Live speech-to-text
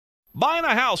Buying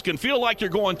a house can feel like you're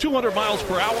going 200 miles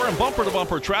per hour in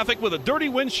bumper-to-bumper traffic with a dirty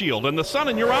windshield and the sun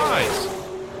in your eyes.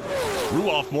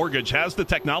 Ruoff Mortgage has the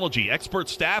technology, expert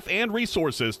staff, and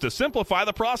resources to simplify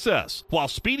the process while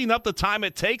speeding up the time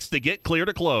it takes to get clear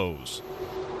to close.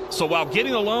 So while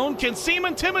getting a loan can seem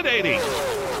intimidating,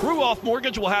 Ruoff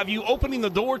Mortgage will have you opening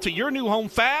the door to your new home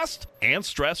fast and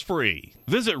stress-free.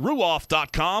 Visit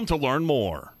ruoff.com to learn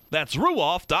more. That's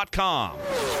ruoff.com.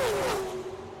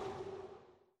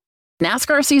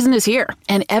 NASCAR season is here,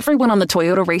 and everyone on the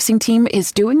Toyota racing team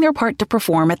is doing their part to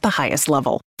perform at the highest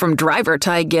level. From driver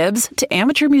Ty Gibbs to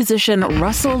amateur musician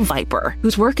Russell Viper,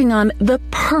 who's working on the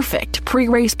perfect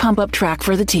pre-race pump-up track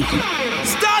for the team.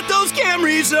 Start those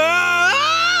Camrys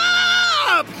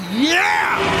up!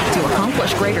 Yeah! To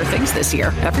accomplish greater things this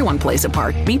year, everyone plays a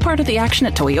part. Be part of the action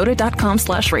at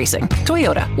toyota.com/racing.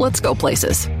 Toyota, let's go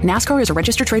places. NASCAR is a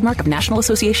registered trademark of National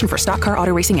Association for Stock Car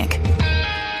Auto Racing, Inc.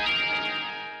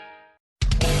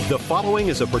 The following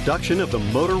is a production of the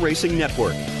Motor Racing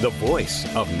Network, the voice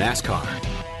of NASCAR.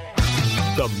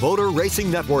 The Motor Racing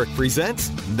Network presents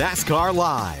NASCAR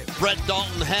Live. Brett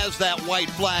Dalton has that white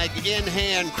flag in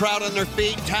hand, crowd on their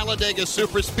feet. Talladega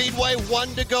Superspeedway,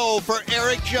 1 to go for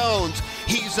Eric Jones.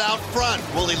 He's out front.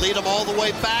 Will he lead them all the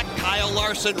way back? Kyle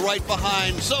Larson right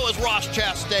behind. So is Ross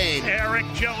Chastain. Eric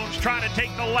Jones trying to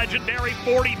take the legendary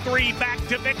 43 back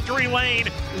to victory lane.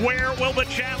 Where will the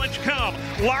challenge come?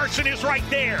 Larson is right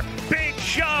there. Big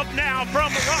shove now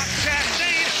from Ross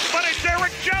Chastain, but it's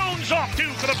Eric Jones off two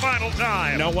for the final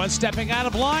time. No one stepping out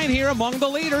of line here among the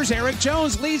leaders. Eric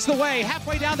Jones leads the way.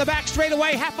 Halfway down the back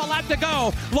straightaway, half a lap to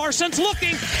go. Larson's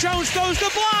looking. Jones goes to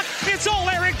block. It's all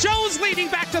Eric Jones leading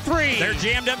back to 3. They're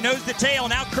jammed up nose to tail.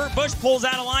 Now Kurt Busch pulls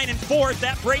out of line in 4th.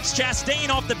 That breaks Chastain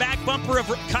off the back bumper of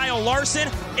Kyle Larson.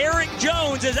 Eric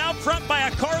Jones is out front by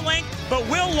a car length, but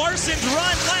will Larson's run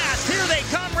last? Here they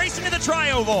come racing to the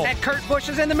tri-oval. And Kurt Busch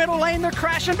is in the middle lane. They're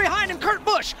crashing behind him. Kurt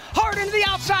Busch hard into the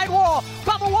outside wall.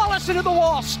 Bubba Wallace into the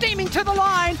wall, steaming to the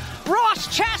line. Ross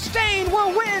Chastain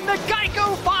will win the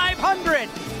Geico 500.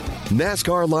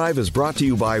 NASCAR Live is brought to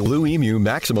you by Blue Emu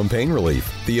Maximum Pain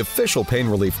Relief, the official pain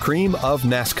relief cream of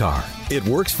NASCAR. It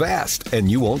works fast and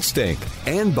you won't stink.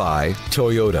 And by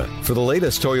Toyota. For the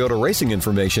latest Toyota racing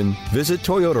information, visit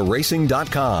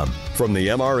toyotaracing.com. From the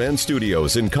MRN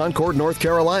studios in Concord, North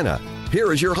Carolina,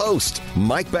 here is your host,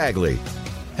 Mike Bagley.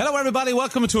 Hello, everybody.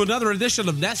 Welcome to another edition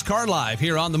of NASCAR Live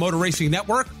here on the Motor Racing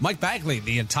Network. Mike Bagley,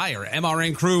 the entire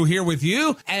MRN crew here with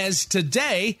you, as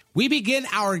today we begin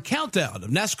our countdown of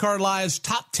NASCAR Live's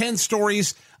top 10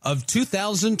 stories of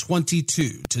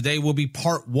 2022. Today will be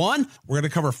part 1. We're going to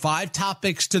cover 5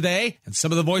 topics today, and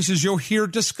some of the voices you'll hear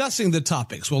discussing the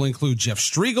topics will include Jeff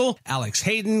Striegel, Alex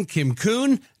Hayden, Kim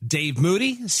Kuhn, Dave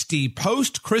Moody, Steve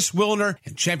Post, Chris Wilner,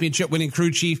 and championship-winning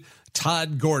crew chief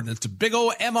Todd Gordon. It's a big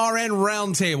old MRN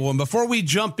roundtable. And before we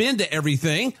jump into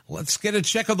everything, let's get a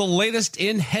check of the latest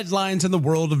in headlines in the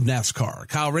world of NASCAR.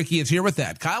 Kyle Rickey is here with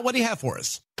that. Kyle, what do you have for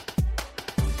us?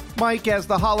 Mike, as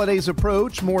the holidays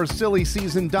approach, more silly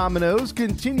season dominoes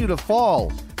continue to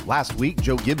fall. Last week,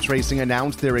 Joe Gibbs Racing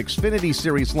announced their Xfinity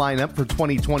Series lineup for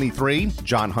 2023.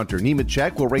 John Hunter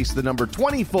Nemechek will race the number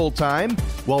 20 full-time,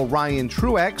 while Ryan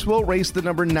Truex will race the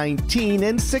number 19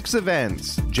 in 6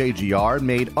 events. JGR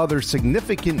made other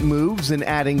significant moves in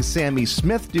adding Sammy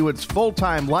Smith to its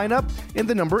full-time lineup in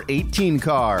the number 18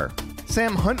 car.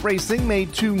 Sam Hunt Racing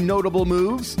made 2 notable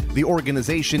moves. The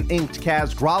organization inked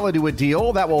Kaz Grala to a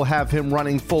deal that will have him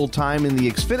running full-time in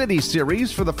the Xfinity Series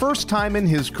for the first time in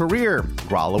his career.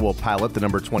 Grala will pilot the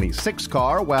number 26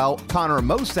 car, while Connor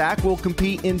Mosack will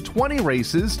compete in 20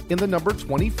 races in the number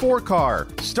 24 car,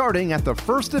 starting at the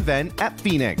first event at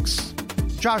Phoenix.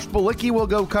 Josh Bilicki will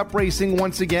go Cup racing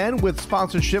once again with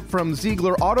sponsorship from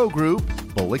Ziegler Auto Group.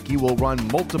 Bilicki will run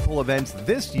multiple events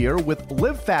this year with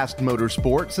Live Fast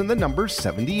Motorsports in the number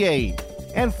 78.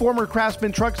 And former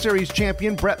Craftsman Truck Series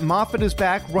champion Brett Moffitt is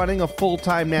back running a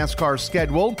full-time NASCAR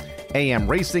schedule. AM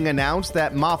Racing announced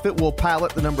that Moffitt will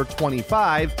pilot the number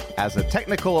 25 as a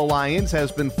technical alliance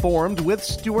has been formed with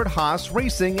Stewart-Haas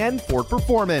Racing and Ford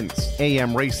Performance.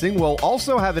 AM Racing will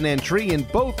also have an entry in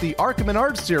both the ARCA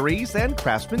Menard Series and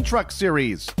Craftsman Truck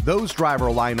Series. Those driver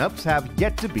lineups have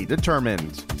yet to be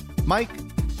determined. Mike?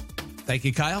 Thank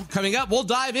you, Kyle. Coming up, we'll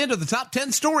dive into the top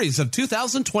 10 stories of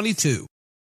 2022.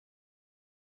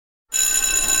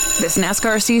 This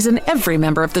NASCAR season, every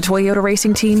member of the Toyota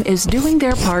racing team is doing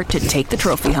their part to take the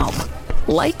trophy home.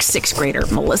 Like 6th grader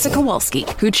Melissa Kowalski,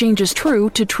 who changes true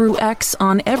to True X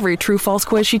on every true false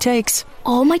quiz she takes.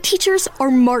 All my teachers are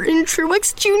Martin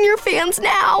Truex Jr. fans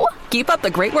now. Keep up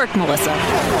the great work, Melissa.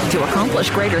 To accomplish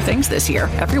greater things this year,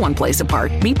 everyone plays a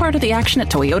part. Be part of the action at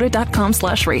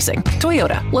toyota.com/racing.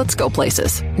 Toyota, let's go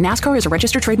places. NASCAR is a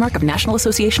registered trademark of National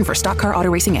Association for Stock Car Auto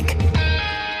Racing, Inc.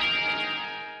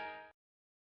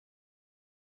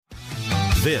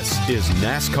 This is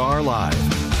NASCAR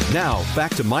Live. Now,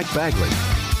 back to Mike Bagley.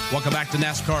 Welcome back to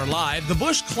NASCAR Live. The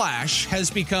Busch Clash has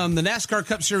become the NASCAR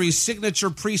Cup Series signature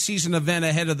preseason event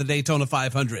ahead of the Daytona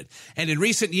 500. And in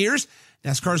recent years,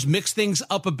 NASCAR's mixed things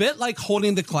up a bit, like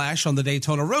holding the Clash on the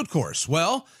Daytona road course.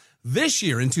 Well, this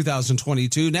year in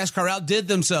 2022, NASCAR outdid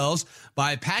themselves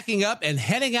by packing up and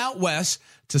heading out west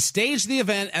to stage the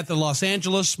event at the Los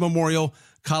Angeles Memorial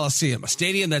Coliseum, a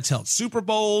stadium that's held Super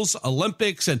Bowls,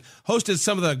 Olympics, and hosted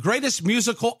some of the greatest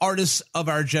musical artists of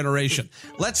our generation.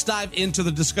 Let's dive into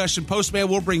the discussion. Postman,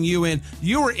 we'll bring you in.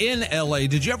 You were in L.A.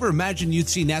 Did you ever imagine you'd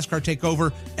see NASCAR take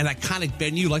over an iconic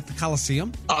venue like the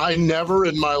Coliseum? I never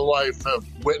in my life have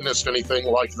witnessed anything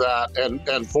like that.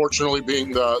 And fortunately,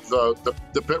 being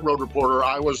the pit road reporter,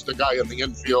 I was the guy in the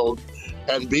infield.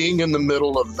 And being in the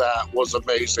middle of that was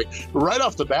amazing. Right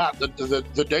off the bat,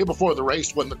 the day before the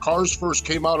race, when the cars first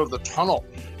came out of the tunnel,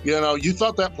 you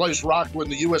thought that place rocked when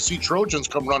the USC Trojans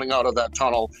come running out of that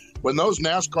tunnel. When those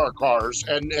NASCAR cars,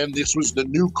 and this was the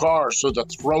new car, so the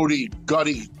throaty,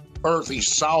 gutty, earthy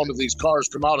sound of these cars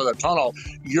come out of the tunnel,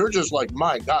 you're just like,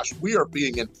 my gosh, we are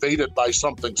being invaded by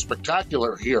something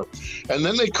spectacular here. And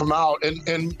then they come out, and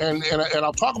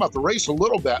I'll talk about the race a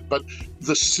little bit, but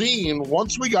the scene,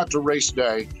 once we got to race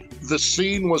day, the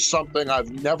scene was something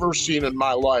I've never seen in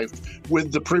my life.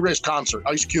 With the pre-race concert,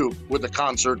 Ice Cube with the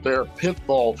concert there,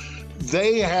 Pitbull,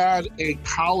 they had a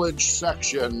college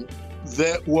section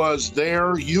that was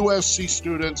there, USC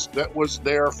students that was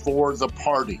there for the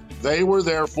party. They were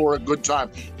there for a good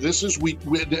time. This is,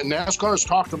 NASCAR has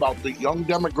talked about the young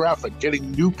demographic,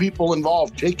 getting new people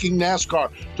involved, taking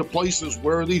NASCAR to places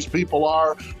where these people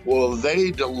are. Well, they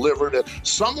delivered it.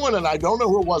 Someone, and I don't know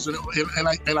who it was, and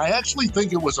I actually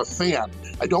think it was a fan.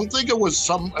 I don't think it was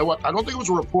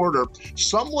a reporter.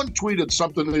 Someone tweeted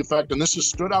something to the effect, and this has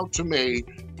stood out to me,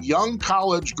 young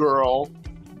college girl,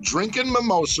 drinking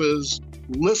mimosas,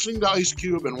 listening to Ice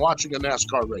Cube, and watching a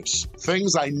NASCAR race.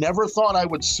 Things I never thought I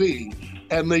would see,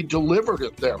 and they delivered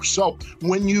it there. So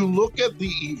when you look at the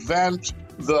event,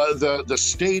 the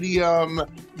stadium,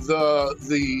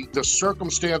 the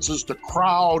circumstances, the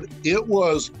crowd, it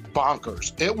was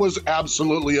bonkers. It was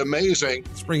absolutely amazing.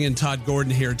 Let's bring in Todd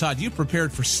Gordon here. Todd, you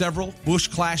prepared for several Busch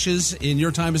Clashes in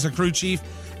your time as a crew chief.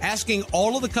 Asking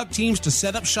all of the Cup teams to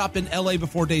set up shop in L.A.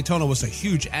 before Daytona was a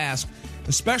huge ask,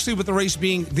 especially with the race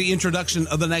being the introduction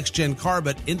of the next-gen car.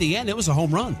 But in the end, it was a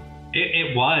home run.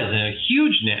 It was a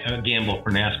huge gamble for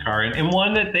NASCAR, and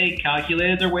one that they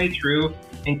calculated their way through.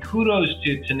 And kudos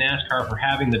to NASCAR for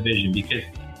having the vision, because,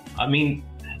 I mean,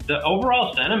 the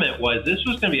overall sentiment was this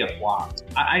was going to be a flop.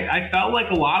 I felt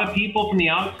like a lot of people from the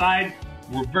outside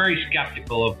were very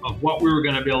skeptical of what we were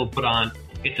going to be able to put on.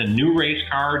 It's a new race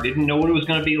car, didn't know what it was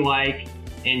going to be like,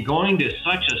 and going to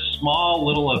such a small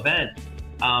little event,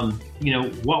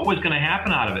 what was going to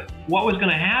happen out of it? What was going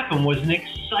to happen was an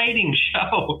exciting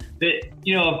show that,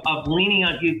 of leaning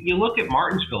on, you look at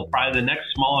Martinsville, probably the next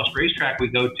smallest racetrack we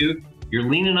go to, you're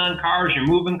leaning on cars, you're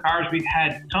moving cars, we've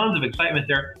had tons of excitement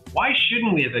there. Why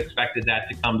shouldn't we have expected that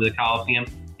to come to the Coliseum?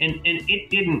 And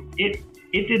it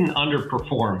didn't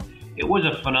underperform. It was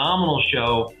a phenomenal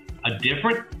show, a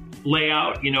different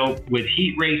layout, with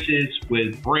heat races,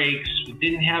 with breaks. We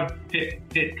didn't have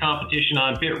pit competition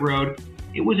on pit road.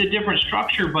 It was a different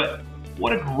structure, but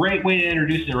what a great way to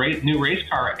introduce a new race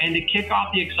car and to kick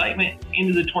off the excitement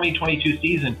into the 2022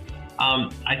 season.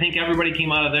 I think everybody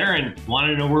came out of there and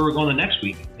wanted to know where we're going the next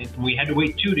week. And we had to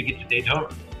wait to get to Daytona.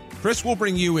 Chris, we'll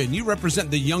bring you in. You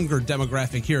represent the younger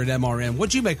demographic here at MRN.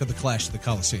 What'd you make of the Clash at the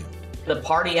Coliseum? The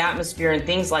party atmosphere and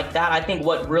things like that. I think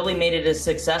what really made it a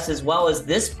success as well is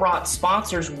this brought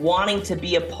sponsors wanting to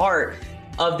be a part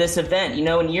of this event.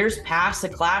 In years past, the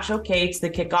Clash, okay, it's the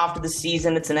kickoff to the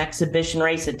season. It's an exhibition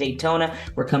race at Daytona.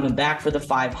 We're coming back for the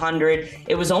 500.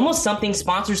 It was almost something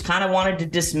sponsors kind of wanted to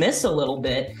dismiss a little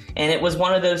bit. And it was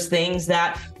one of those things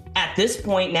that at this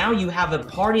point, now you have a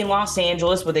party in Los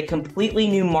Angeles with a completely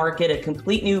new market, a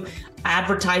complete new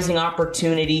advertising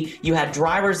opportunity. You had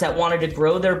drivers that wanted to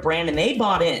grow their brand, and they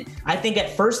bought in. I think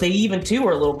at first they even too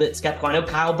were a little bit skeptical. I know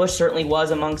Kyle Busch certainly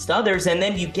was amongst others. And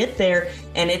then you get there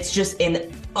and it's just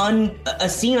a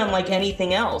scene unlike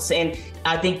anything else. And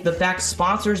I think the fact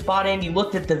sponsors bought in, you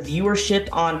looked at the viewership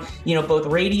on, both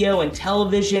radio and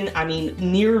television. I mean,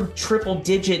 near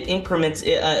triple-digit increments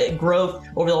growth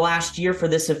over the last year for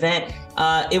this event.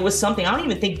 It was something, I don't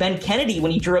even think Ben Kennedy,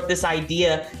 when he drew up this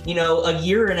idea, a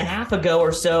year and a half ago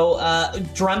or so,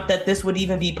 dreamt that this would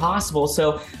even be possible.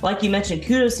 So like you mentioned,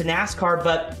 kudos to NASCAR,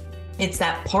 but it's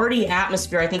that party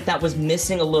atmosphere, I think, that was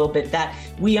missing a little bit, that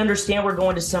we understand we're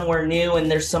going to somewhere new and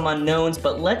there's some unknowns,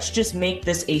 but let's just make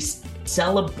this a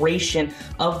celebration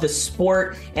of the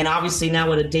sport. And obviously now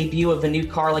with a debut of a new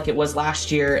car like it was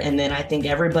last year, and then I think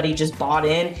everybody just bought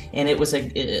in, and it was a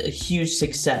huge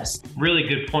success. Really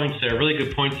good points there.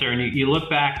 And you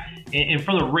look back, and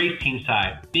from the race team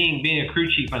side, being a crew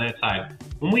chief on that side,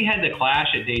 when we had the clash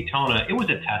at Daytona, it was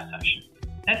a test session.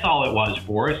 That's all it was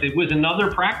for us. It was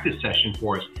another practice session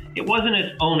for us. It wasn't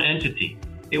its own entity.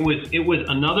 It was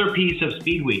another piece of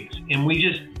Speed Weeks. And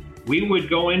we would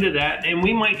go into that, and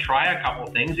we might try a couple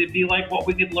things. It'd be like what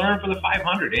we could learn for the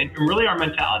 500. And really our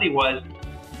mentality was,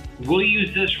 we'll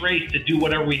use this race to do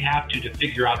whatever we have to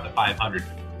figure out the 500.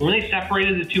 When they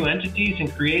separated the two entities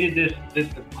and created this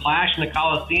clash in the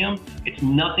Coliseum, it's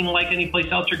nothing like any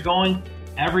place else you're going.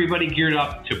 Everybody geared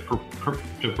up to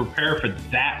prepare for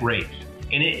that race.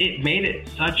 And it made it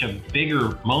such a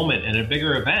bigger moment and a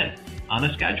bigger event on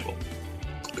the schedule.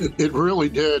 It really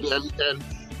did. And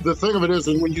the thing of it is,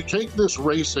 and when you take this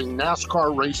racing,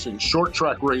 NASCAR racing, short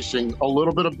track racing, a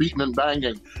little bit of beating and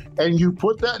banging, and you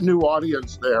put that new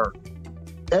audience there,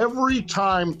 every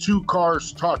time two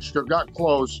cars touched or got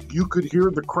close, you could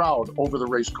hear the crowd over the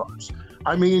race cars.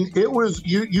 I mean, it was,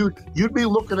 you'd be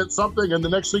looking at something, and the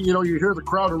next thing you know, you hear the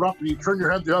crowd erupt, and you turn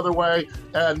your head the other way,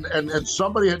 and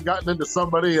somebody had gotten into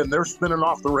somebody, and they're spinning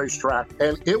off the racetrack,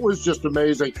 and it was just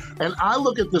amazing. And I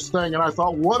look at this thing, and I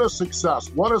thought, what a success,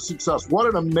 what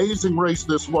an amazing race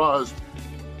this was.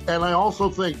 And I also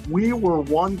think we were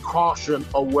one caution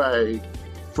away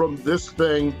from this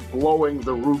thing blowing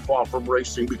the roof off from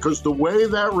racing, because the way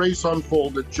that race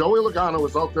unfolded, Joey Logano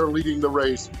was out there leading the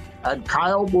race, and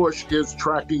Kyle Busch is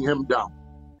tracking him down.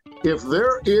 If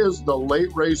there is the late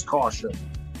race caution,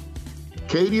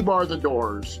 Katie, bar the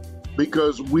doors,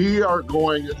 because we are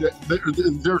going,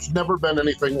 there's never been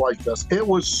anything like this. It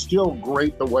was still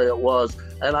great the way it was.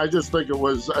 And I just think it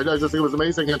was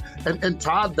amazing. And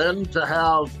Todd, then to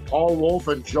have Paul Wolfe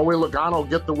and Joey Logano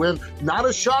get the win, not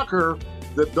a shocker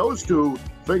that those two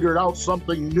figured out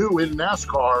something new in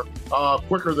NASCAR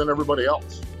quicker than everybody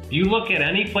else. You look at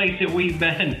any place that we've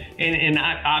been, and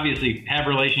I obviously have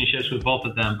relationships with both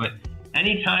of them, but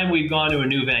anytime we've gone to a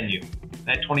new venue,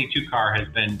 that 22 car has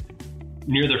been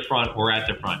near the front or at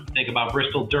the front. Think about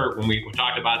Bristol Dirt, when we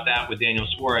talked about that with Daniel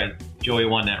Suarez, Joey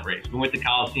won that race. We went to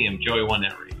Coliseum, Joey won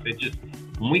that race. It just,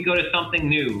 when we go to something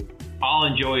new, Paul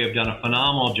and Joey have done a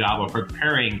phenomenal job of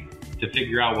preparing to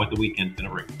figure out what the weekend's going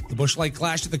to bring. The Busch Light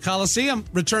Clash at the Coliseum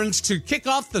returns to kick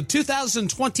off the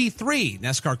 2023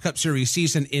 NASCAR Cup Series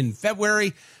season in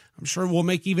February. I'm sure we'll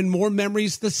make even more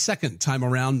memories the second time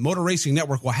around. Motor Racing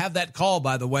Network will have that call,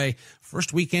 by the way,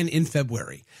 first weekend in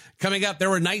February. Coming up,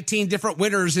 there were 19 different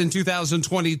winners in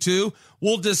 2022.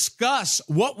 We'll discuss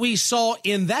what we saw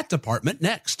in that department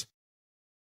next.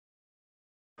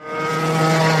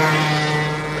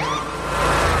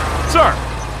 Sir,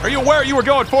 are you aware you were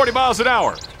going 40 miles an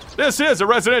hour? This is a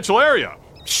residential area.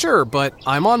 Sure, but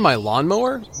I'm on my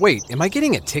lawnmower? Wait, am I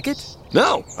getting a ticket?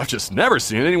 No, I've just never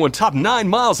seen anyone top 9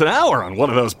 miles an hour on one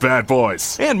of those bad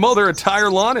boys. And mow their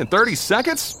entire lawn in 30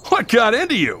 seconds? What got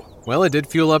into you? Well, it did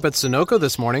fuel up at Sunoco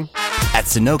this morning. At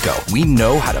Sunoco, we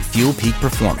know how to fuel peak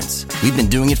performance. We've been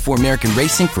doing it for American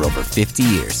racing for over 50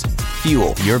 years.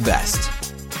 Fuel your best.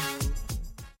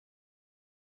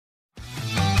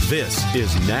 This is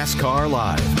NASCAR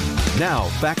Live. Now,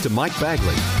 back to Mike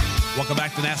Bagley. Welcome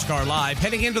back to NASCAR Live.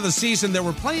 Heading into the season, there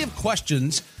were plenty of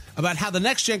questions about how the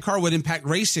next-gen car would impact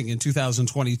racing in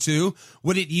 2022.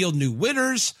 Would it yield new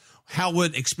winners? How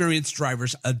would experienced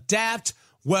drivers adapt?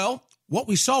 Well, what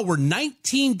we saw were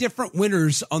 19 different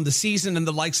winners on the season, and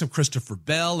the likes of Christopher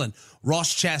Bell and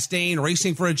Ross Chastain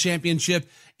racing for a championship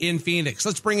in Phoenix.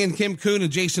 Let's bring in Kim Kuhn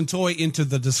and Jason Toy into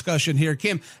the discussion here.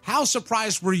 Kim, how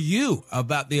surprised were you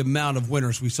about the amount of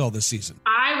winners we saw this season?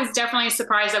 I was definitely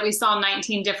surprised that we saw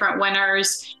 19 different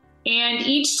winners. And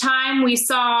each time we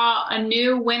saw a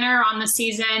new winner on the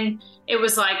season, it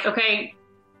was like, okay,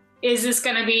 is this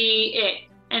going to be it?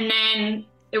 And then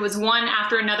it was one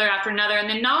after another after another. And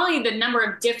then not only the number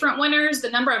of different winners, the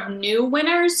number of new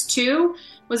winners too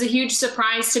was a huge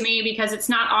surprise to me, because it's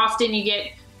not often you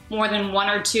get more than one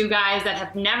or two guys that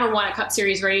have never won a Cup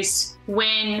Series race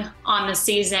win on the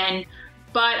season.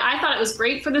 But I thought it was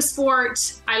great for the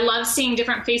sport. I love seeing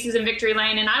different faces in victory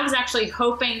lane, and I was actually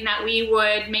hoping that we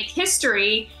would make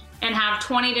history and have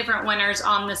 20 different winners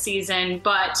on the season.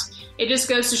 But it just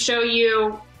goes to show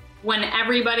you, when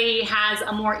everybody has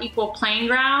a more equal playing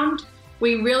ground,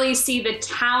 we really see the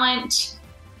talent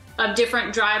of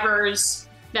different drivers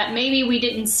that maybe we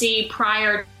didn't see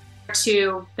prior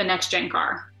to the next-gen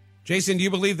car. Jason, do you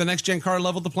believe the next-gen car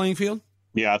leveled the playing field?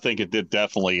 Yeah, I think it did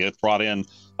definitely. It brought in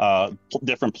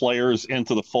different players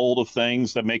into the fold of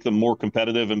things that make them more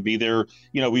competitive and be there.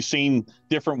 You know, we've seen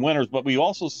different winners, but we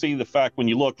also see the fact when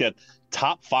you look at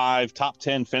top 5, top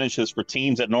 10 finishes for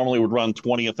teams that normally would run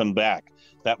 20th and back,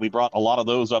 that we brought a lot of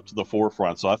those up to the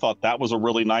forefront. So I thought that was a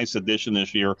really nice addition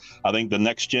this year. I think the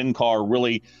next-gen car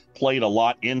really played a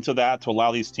lot into that to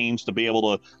allow these teams to be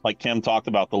able to, like Kim talked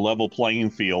about, the level playing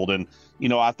field. And, you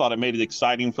know, I thought it made it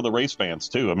exciting for the race fans,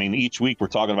 too. I mean, each week we're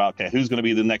talking about, okay, who's going to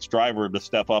be the next driver to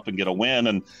step up and get a win?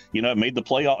 And, you know, it made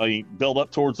the build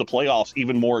up towards the playoffs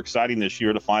even more exciting this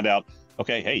year to find out,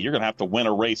 okay, hey, you're going to have to win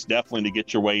a race definitely to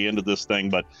get your way into this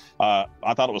thing. But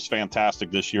I thought it was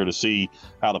fantastic this year to see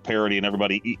how the parity and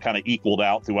everybody kind of equaled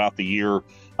out throughout the year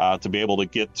to be able to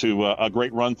get to a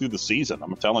great run through the season.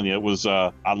 I'm telling you, it was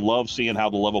I love seeing how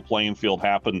the level playing field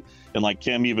happened. And like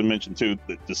Kim even mentioned, too,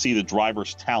 to see the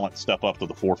driver's talent step up to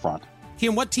the forefront.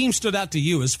 Kim, what team stood out to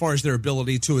you as far as their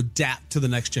ability to adapt to the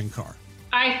next-gen car?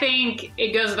 I think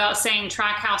it goes without saying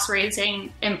Trackhouse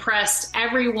Racing impressed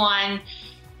everyone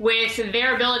with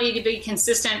their ability to be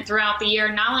consistent throughout the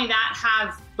year. Not only that,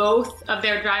 have both of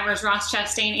their drivers, Ross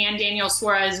Chastain and Daniel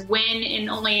Suarez, win in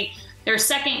only their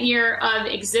second year of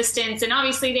existence. And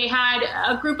obviously they had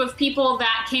a group of people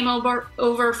that came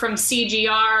over from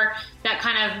CGR that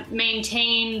kind of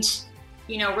maintained,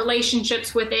 you know,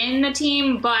 relationships within the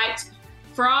team. But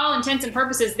for all intents and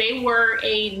purposes, they were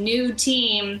a new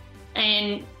team,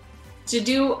 and to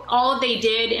do all they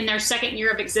did in their second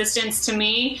year of existence, to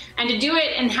me, and to do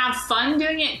it and have fun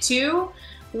doing it too,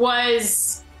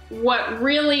 was what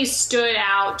really stood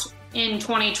out in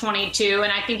 2022.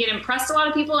 And I think it impressed a lot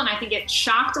of people, and I think it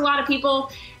shocked a lot of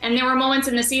people. And there were moments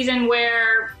in the season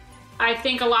where I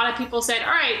think a lot of people said,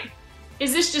 all right,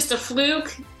 is this just a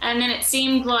fluke? And then it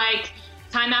seemed like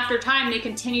time after time they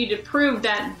continued to prove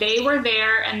that they were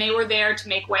there, and they were there to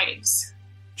make waves.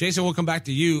 Jason, we'll come back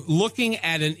to you. Looking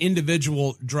at an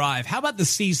individual drive, how about the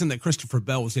season that Christopher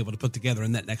Bell was able to put together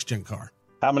in that next-gen car?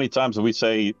 How many times did we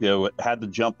say, you know, had to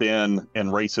jump in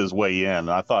and race his way in?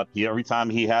 I thought every time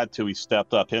he had to, he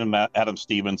stepped up. Him and Adam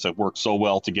Stevens have worked so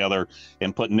well together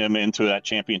in putting him into that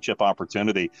championship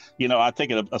opportunity. You know, I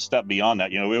take it a step beyond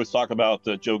that. You know, we always talk about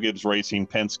Joe Gibbs Racing,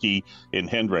 Penske, and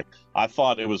Hendrick. I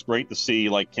thought it was great to see,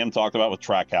 like Kim talked about with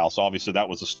Trackhouse. Obviously, that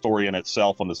was a story in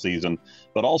itself on the season,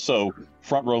 but also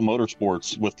Front Row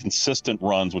Motorsports with consistent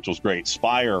runs, which was great.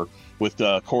 Spire with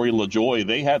Corey LaJoie,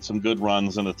 they had some good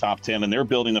runs in the top 10, and they're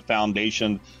building a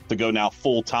foundation to go now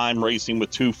full-time racing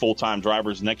with 2 full-time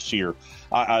drivers next year.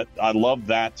 I love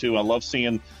that, too. I love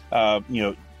seeing, you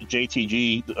know,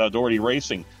 JTG Doherty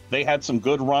Racing. They had some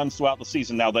good runs throughout the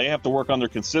season. Now they have to work on their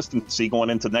consistency going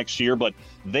into next year, but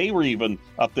they were even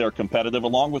up there competitive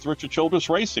along with Richard Childress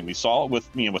Racing. We saw it with,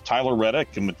 you know, with Tyler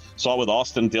Reddick, and saw it with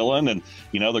Austin Dillon, and,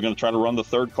 you know, they're going to try to run the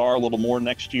third car a little more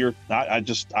next year. I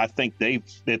think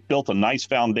it built a nice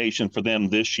foundation for them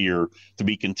this year to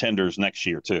be contenders next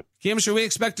year too. Kim, should we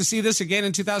expect to see this again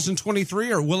in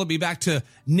 2023, or will it be back to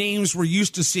names we're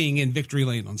used to seeing in victory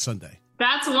lane on Sunday?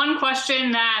 That's one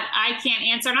question that I can't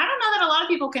answer, and I don't know that a lot of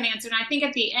people can answer. And I think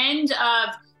at the end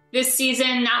of this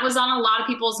season, that was on a lot of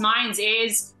people's minds,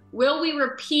 is will we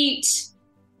repeat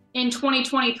in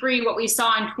 2023 what we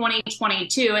saw in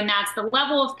 2022? And that's the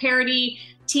level of parity,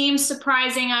 teams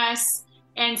surprising us.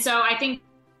 And so I think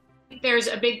there's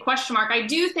a big question mark. I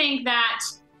do think that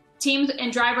teams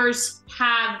and drivers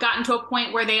have gotten to a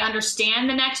point where they understand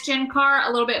the next-gen car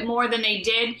a little bit more than they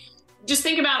did. Just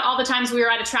think about all the times we were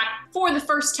at a track for the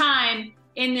first time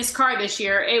in this car this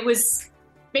year. It was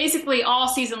basically all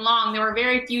season long. There were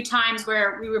very few times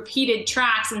where we repeated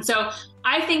tracks. And so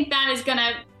I think that is going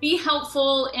to be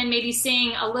helpful in maybe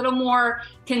seeing a little more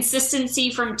consistency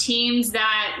from teams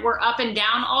that were up and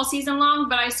down all season long.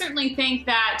 But I certainly think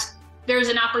that there's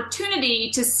an opportunity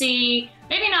to see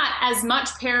maybe not as much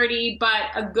parity,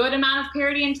 but a good amount of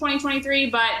parity in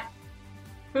 2023. But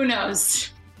who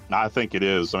knows? I think it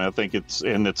is. I mean, I think it's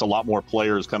a lot more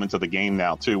players coming to the game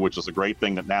now too, which is a great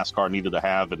thing that NASCAR needed to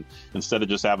have. And instead of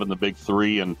just having the big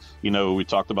three, and we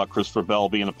talked about Christopher Bell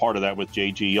being a part of that with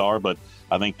JGR, but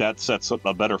I think that sets up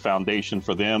a better foundation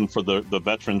for them, for the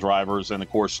veteran drivers. And of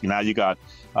course, now you got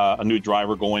a new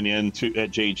driver going in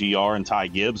at JGR and Ty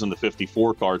Gibbs in the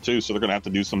 54 car too, so they're going to have to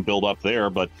do some build up there.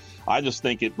 But I just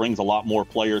think it brings a lot more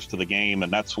players to the game,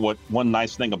 and that's one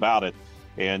nice thing about it.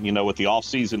 And, with the off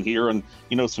season here and,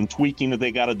 some tweaking that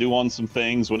they got to do on some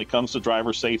things when it comes to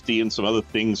driver safety and some other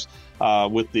things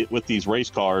with these race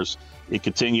cars, it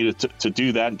continue to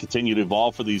do that and continue to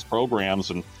evolve for these programs.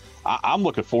 And I'm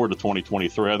looking forward to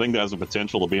 2023. I think that has the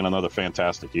potential of being another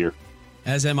fantastic year.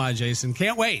 As am I, Jason.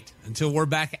 Can't wait until we're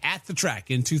back at the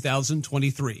track in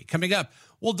 2023. Coming up,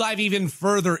 we'll dive even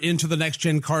further into the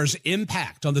next-gen car's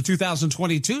impact on the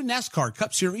 2022 NASCAR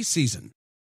Cup Series season.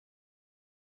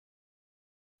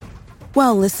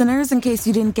 Well, listeners, in case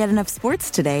you didn't get enough sports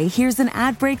today, here's an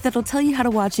ad break that'll tell you how to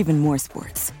watch even more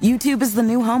sports. YouTube is the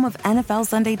new home of NFL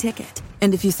Sunday Ticket.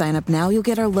 And if you sign up now, you'll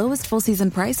get our lowest full season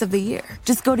price of the year.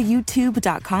 Just go to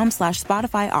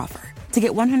youtube.com/Spotify offer to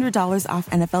get $100 off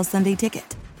NFL Sunday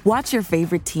Ticket. Watch your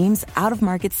favorite teams'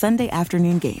 out-of-market Sunday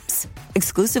afternoon games,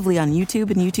 exclusively on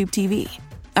YouTube and YouTube TV.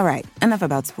 All right, enough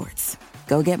about sports.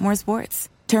 Go get more sports.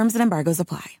 Terms and embargoes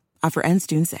apply. Offer ends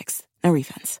June 6th. No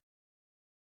refunds.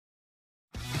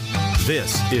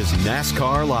 This is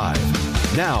NASCAR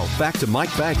Live. Now, back to Mike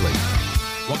Bagley.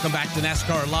 Welcome back to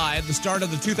NASCAR Live. The start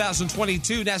of the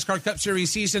 2022 NASCAR Cup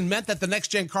Series season meant that the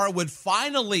next-gen car would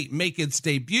finally make its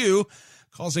debut,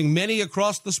 causing many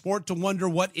across the sport to wonder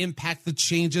what impact the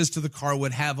changes to the car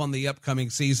would have on the upcoming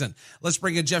season. Let's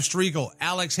bring in Jeff Striegel,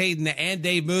 Alex Hayden, and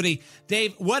Dave Moody.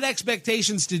 Dave, what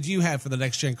expectations did you have for the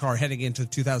next-gen car heading into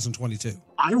 2022?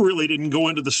 I really didn't go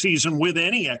into the season with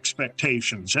any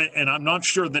expectations, and I'm not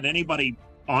sure that anybody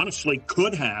honestly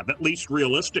could have at least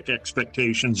realistic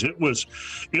expectations. It was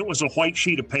a white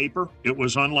sheet of paper. It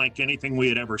was unlike anything we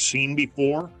had ever seen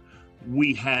before.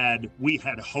 We had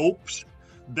hopes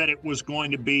that it was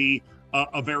going to be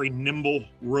a very nimble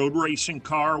road racing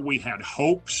car. We had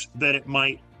hopes that it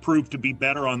might prove to be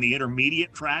better on the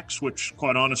intermediate tracks, which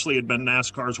quite honestly had been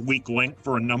NASCAR's weak link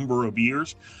for a number of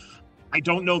years. I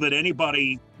don't know that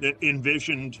anybody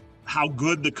envisioned how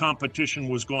good the competition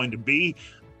was going to be.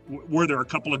 Were there a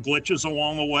couple of glitches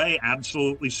along the way?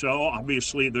 Absolutely so.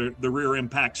 Obviously, the rear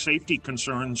impact safety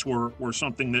concerns were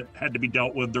something that had to be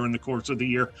dealt with during the course of the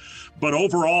year. But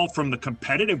overall, from the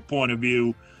competitive point of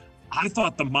view, I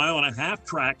thought the 1.5 mile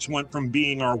tracks went from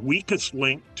being our weakest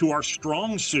link to our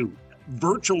strong suit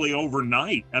virtually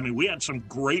overnight. I mean, we had some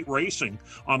great racing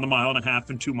on the 1.5 mile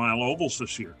and 2 mile ovals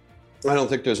this year. I don't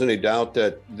think there's any doubt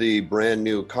that the brand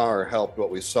new car helped what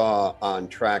we saw on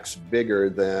tracks bigger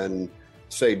than,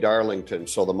 say, Darlington.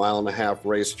 So the 1.5 mile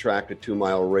racetrack to 2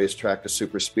 mile racetrack to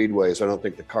super speedways. I don't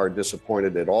think the car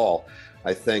disappointed at all.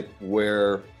 I think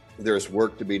where there's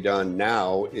work to be done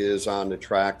now is on the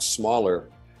tracks smaller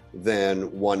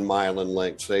than 1 mile in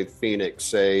length, say Phoenix,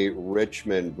 say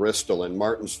Richmond, Bristol, and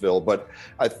Martinsville. But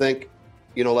I think,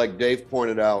 like Dave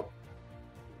pointed out,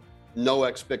 no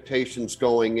expectations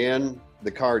going in.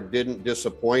 The car didn't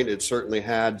disappoint. It certainly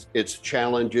had its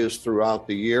challenges throughout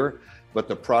the year, but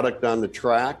the product on the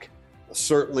track,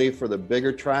 certainly for the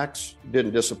bigger tracks,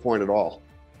 didn't disappoint at all.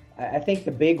 I think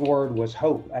the big word was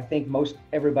hope. I think most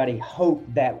everybody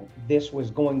hoped that this was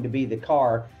going to be the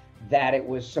car that it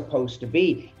was supposed to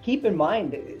be. Keep in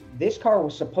mind, this car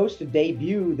was supposed to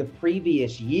debut the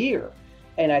previous year.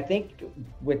 And I think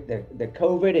with the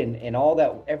COVID and all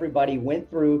that everybody went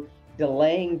through,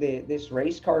 delaying this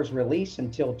race car's release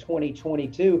until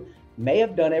 2022 may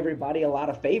have done everybody a lot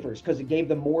of favors because it gave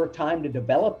them more time to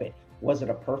develop it. Was it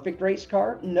a perfect race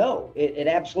car? No, it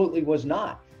absolutely was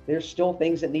not. There's still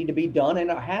things that need to be done and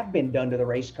have been done to the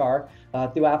race car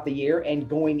throughout the year and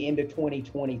going into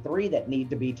 2023 that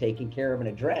need to be taken care of and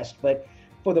addressed. But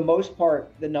for the most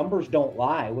part, the numbers don't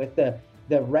lie. With the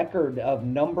record of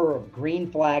number of green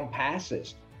flag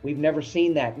passes, we've never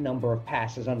seen that number of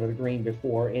passes under the green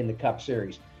before in the Cup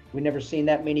Series. We've never seen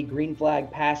that many green flag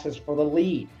passes for the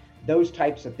lead, those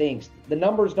types of things. The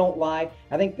numbers don't lie.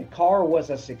 I think the car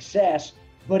was a success,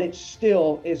 but it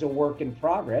still is a work in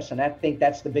progress. And I think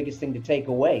that's the biggest thing to take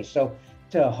away. So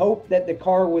to hope that the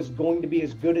car was going to be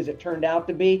as good as it turned out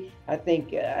to be, I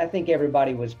think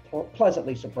everybody was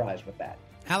pleasantly surprised with that.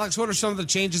 Alex, what are some of the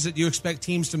changes that you expect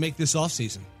teams to make this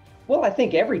offseason? Well, I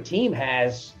think every team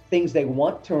has things they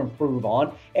want to improve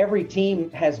on. Every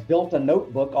team has built a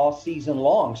notebook all season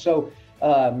long. So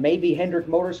maybe Hendrick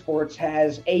Motorsports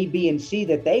has A, B, and C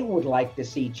that they would like to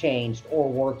see changed or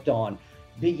worked on.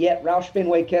 But yet Roush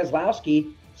Fenway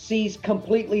Keselowski sees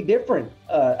completely different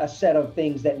a set of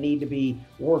things that need to be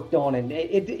worked on. And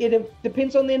it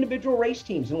depends on the individual race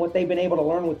teams and what they've been able to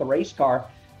learn with the race car.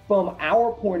 From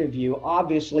our point of view,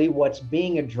 obviously what's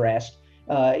being addressed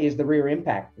is the rear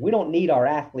impact. We don't need our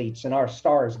athletes and our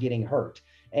stars getting hurt.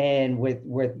 And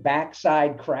with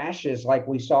backside crashes like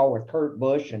we saw with Kurt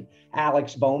Busch and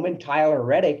Alex Bowman, Tyler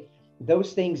Reddick,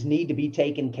 those things need to be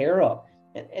taken care of.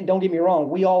 And don't get me wrong,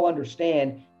 we all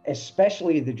understand,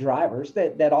 especially the drivers,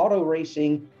 that auto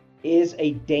racing is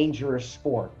a dangerous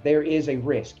sport. There is a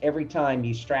risk every time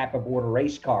you strap aboard a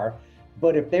race car.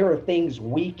 But if there are things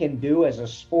we can do as a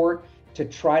sport to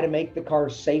try to make the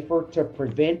cars safer, to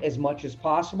prevent as much as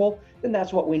possible, then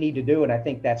that's what we need to do. And I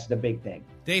think that's the big thing.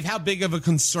 Dave, how big of a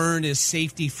concern is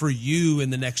safety for you in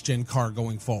the next-gen car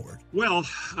going forward? Well,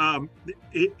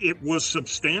 it was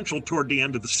substantial toward the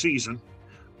end of the season.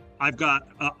 I've got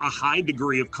a high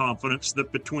degree of confidence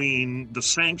that between the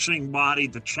sanctioning body,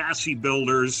 the chassis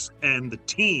builders, and the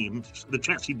teams, the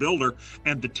chassis builder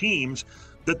and the teams,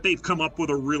 that they've come up with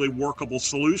a really workable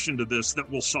solution to this that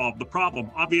will solve the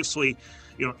problem. Obviously,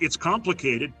 it's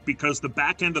complicated because the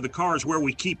back end of the car is where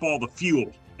we keep all the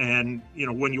fuel. And,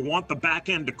 when you want the back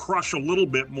end to crush a little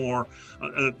bit more,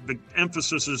 the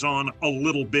emphasis is on a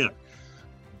little bit.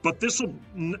 But this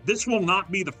will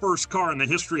not be the first car in the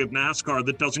history of NASCAR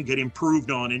that doesn't get improved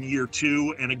on in year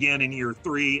 2 and again in year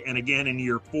 3 and again in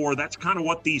year 4. That's kind of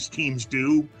what these teams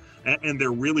do, and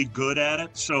they're really good at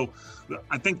it. So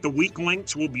I think the weak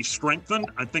links will be strengthened.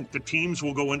 I think the teams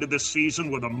will go into this season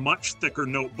with a much thicker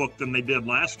notebook than they did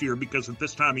last year, because at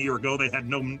this time a year ago they had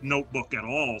no notebook at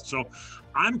all. So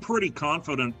I'm pretty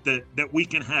confident that we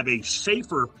can have a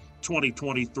safer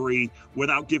 2023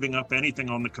 without giving up anything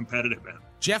on the competitive end.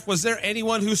 Jeff, was there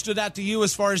anyone who stood out to you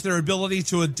as far as their ability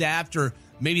to adapt or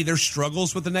maybe their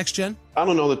struggles with the next gen? I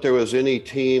don't know that there was any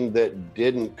team that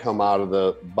didn't come out of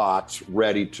the box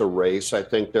ready to race. I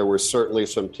think there were certainly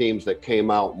some teams that came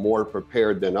out more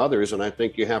prepared than others. And I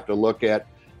think you have to look at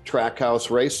Trackhouse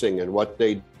Racing and what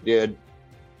they did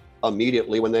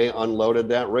immediately when they unloaded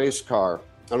that race car.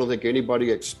 I don't think anybody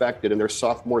expected in their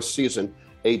sophomore season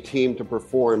a team to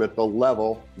perform at the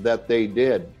level that they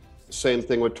did. Same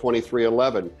thing with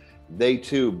 2311. They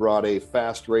too brought a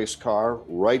fast race car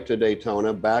right to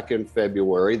Daytona back in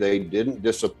February. They didn't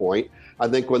disappoint. I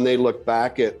think when they look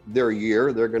back at their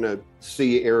year, they're going to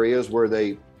see areas where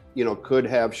they, could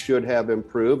have, should have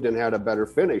improved and had a better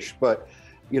finish. But,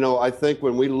 I think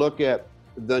when we look at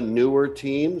the newer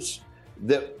teams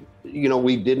that,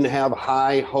 we didn't have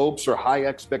high hopes or high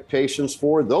expectations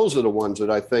for, those are the ones that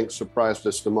I think surprised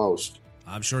us the most.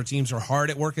 I'm sure teams are hard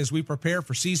at work as we prepare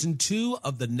for season 2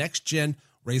 of the next gen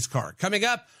race car. Coming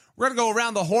up, we're going to go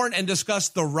around the horn and discuss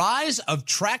the rise of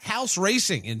Trackhouse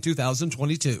Racing in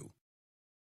 2022.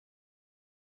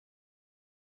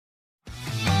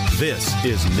 This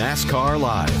is NASCAR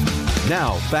Live.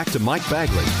 Now, back to Mike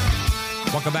Bagley.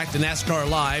 Welcome back to NASCAR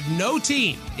Live. No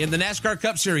team in the NASCAR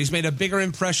Cup Series made a bigger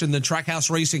impression than Trackhouse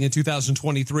Racing in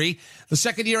 2023. The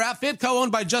second-year outfit,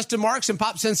 co-owned by Justin Marks and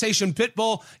pop sensation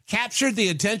Pitbull, captured the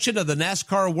attention of the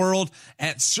NASCAR world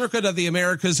at Circuit of the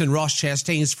Americas in Ross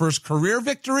Chastain's first career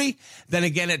victory, then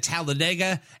again at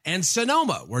Talladega and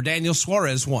Sonoma, where Daniel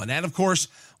Suarez won. And, of course,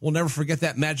 we'll never forget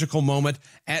that magical moment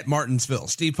at Martinsville.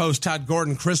 Steve Post, Todd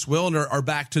Gordon, Chris Wilner are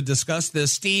back to discuss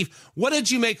this. Steve, what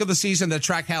did you make of the season that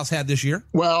Trackhouse had this year?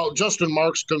 Well, Justin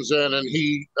Marks comes in and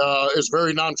he is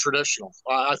very non-traditional.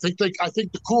 I think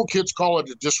the cool kids call it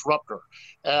a disruptor,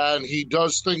 and he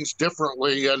does things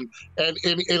differently. And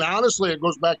honestly, it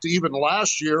goes back to even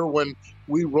last year when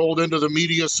we rolled into the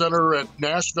media center at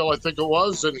Nashville, I think it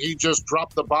was, and he just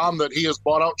dropped the bomb that he has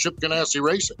bought out Chip Ganassi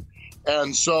Racing.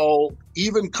 And so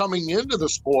even coming into the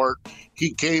sport,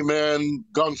 he came in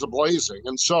guns a-blazing.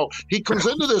 And so he comes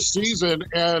into this season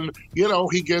and,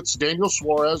 he gets Daniel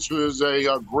Suarez, who is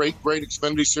a great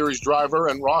Xfinity Series driver,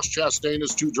 and Ross Chastain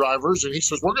is 2 drivers. And he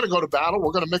says, we're going to go to battle.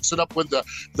 We're going to mix it up with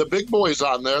the big boys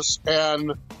on this.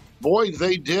 And boy,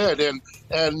 they did. And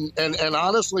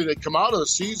honestly, they come out of the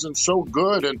season so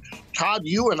good. And Todd,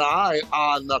 you and I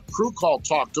on the crew call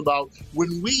talked about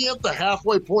when we hit the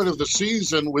halfway point of the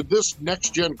season with this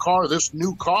next gen car, this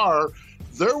new car,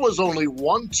 there was only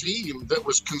one team that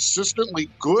was consistently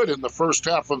good in the first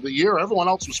half of the year. Everyone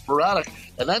else was sporadic,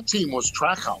 and that team was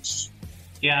Trackhouse.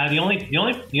 Yeah, the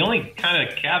only kind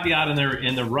of caveat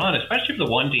in the run, especially for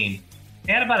the one team,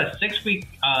 they had about a 6-week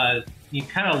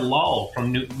kind of lull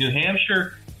from New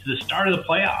Hampshire to the start of the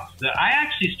playoffs. I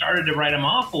actually started to write them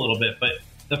off a little bit, but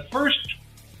the first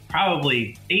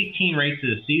probably 18 races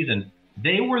of the season,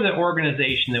 they were the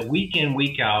organization that week in,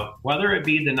 week out, whether it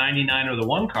be the 99 or the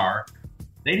 1 car,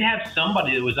 they'd have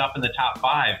somebody that was up in the top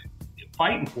 5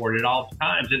 fighting for it at all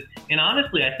times. And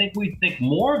honestly, I think we think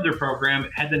more of their program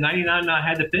had the 99 not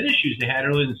had the fit issues they had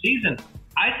earlier in the season.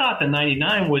 I thought the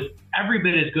 99 was every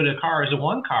bit as good a car as a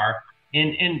 1 car.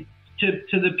 And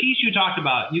to the piece you talked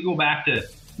about, you go back to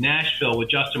Nashville with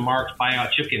Justin Marks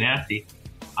buyout Chip Ganassi.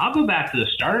 I'll go back to the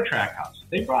starter Trackhouse.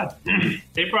 They brought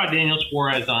Daniel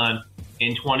Suarez on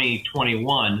in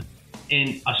 2021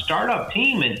 in a startup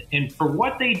team, and for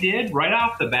what they did right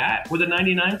off the bat with a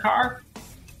 99 car,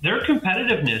 their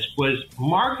competitiveness was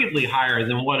markedly higher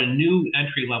than what a new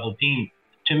entry level team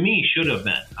to me should have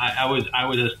been. I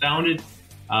was astounded.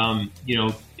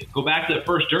 Go back to the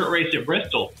first dirt race at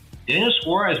Bristol. Daniel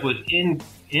Suarez was in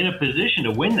a position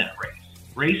to win that race.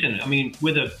 Racing, I mean,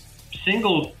 with a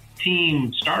single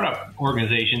team startup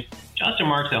organization, Justin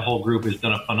Marks, that whole group has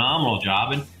done a phenomenal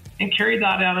job and carried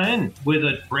that out in with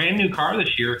a brand new car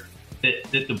this year that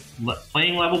the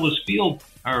playing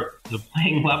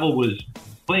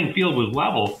field was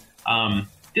level.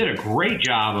 Did a great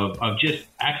job of just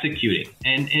executing,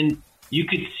 and you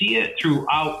could see it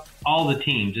throughout all the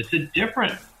teams. It's a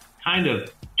different kind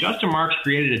of, Justin Marks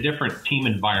created a different team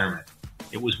environment.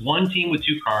 It was one team with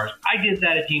 2 cars. I did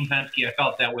that at Team Penske. I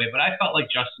felt that way, but I felt like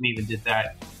Justin even did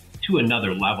that to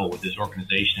another level with his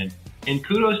organization. And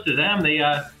kudos to them. They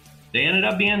ended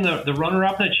up being the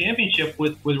runner-up in the championship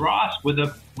with Ross with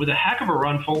a heck of a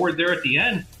run forward there at the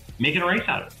end, making a race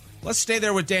out of it. Let's stay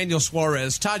there with Daniel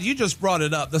Suarez. Todd, you just brought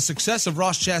it up. The success of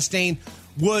Ross Chastain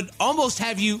would almost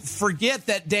have you forget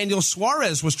that Daniel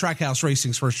Suarez was Trackhouse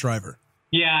Racing's first driver.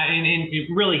 Yeah, and it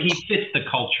really, he fits the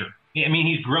culture. I mean,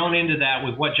 he's grown into that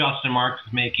with what Justin Marks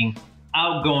is making,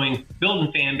 outgoing,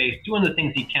 building fan base, doing the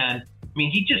things he can. I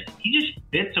mean, he just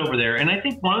fits over there. And I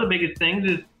think one of the biggest things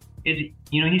is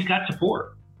he's got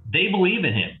support. They believe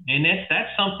in him, and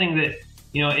that's something that,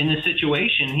 in this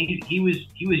situation, he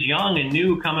was young and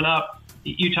new coming up.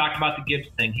 You talked about the Gibbs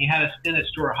thing. He had a stint at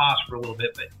Stewart-Haas for a little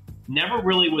bit, but never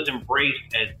really was embraced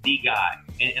as the guy.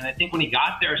 And I think when he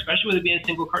got there, especially with it being a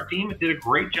single car team, it did a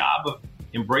great job of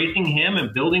embracing him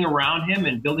and building around him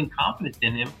and building confidence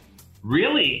in him.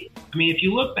 Really, I mean, if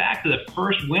you look back to the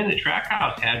first win that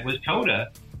Trackhouse had was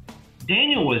Coda,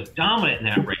 Daniel was dominant in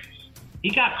that race.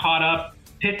 He got caught up,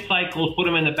 pit cycles put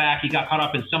him in the back. He got caught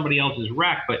up in somebody else's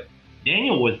wreck, but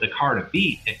Daniel was the car to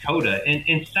beat at Coda. And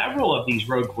in several of these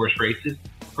road course races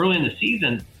early in the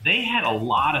season, they had a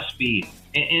lot of speed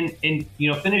and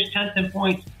finished 10th in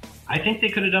points. I think they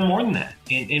could have done more than that.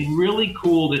 And really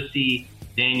cool to see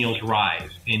Daniel's rise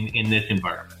in this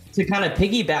environment. To kind of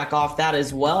piggyback off that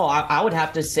as well, I would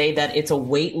have to say that it's a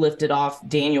weight lifted off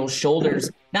Daniel's shoulders,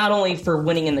 not only for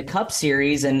winning in the Cup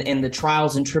Series and the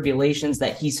trials and tribulations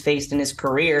that he's faced in his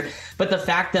career, but the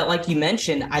fact that, like you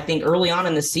mentioned, I think early on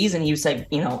in the season, he was like,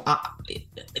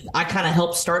 I kind of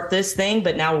helped start this thing,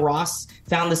 but now Ross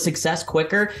found the success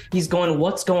quicker. He's going,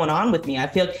 what's going on with me? I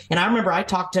feel, and I remember I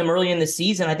talked to him early in the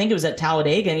season, I think it was at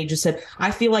Talladega, and he just said,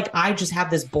 I feel like I just have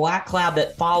this black cloud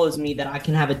that follows me, that I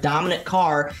can have a dominant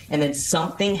car, and then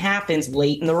something happens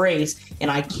late in the race,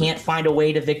 and I can't find a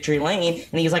way to victory lane.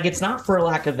 And he's like, it's not for a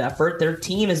lack of effort. Their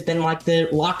team has been like the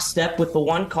lockstep with the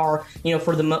 1 car,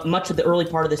 for the much of the early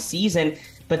part of the season.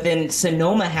 But then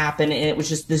Sonoma happened, and it was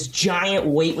just this giant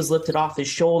weight was lifted off his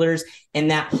shoulders,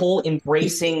 and that whole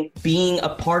embracing being a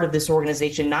part of this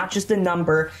organization, not just a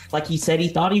number, like he said he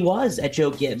thought he was at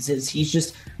Joe Gibbs. He's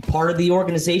just part of the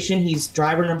organization. He's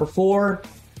driver number 4.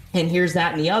 And here's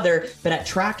that and the other. But at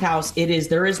Trackhouse,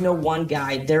 there is no one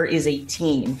guy. There is a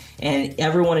team, and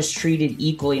everyone is treated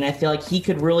equally. And I feel like he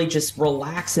could really just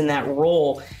relax in that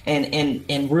role.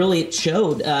 And really it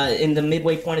showed in the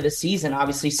midway point of the season,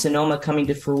 obviously Sonoma coming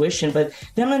to fruition. But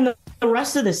then in the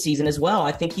rest of the season as well,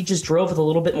 I think he just drove with a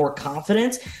little bit more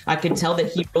confidence. I could tell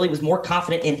that he really was more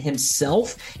confident in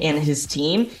himself and his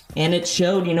team. And it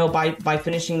showed, by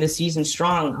finishing the season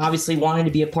strong, obviously wanting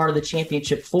to be a part of the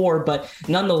championship 4. But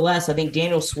nonetheless, I think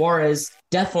Daniel Suarez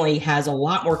definitely has a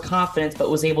lot more confidence, but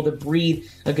was able to breathe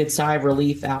a good sigh of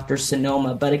relief after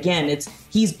Sonoma. But again,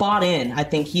 he's bought in. I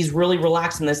think he's really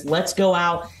relaxed in this. Let's go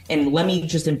out and let me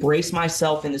just embrace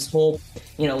myself in this whole,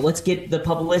 let's get the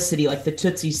publicity, like the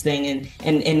Tootsies thing.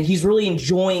 And he's really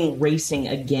enjoying racing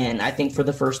again, I think, for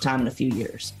the first time in a few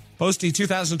years. Posty,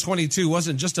 2022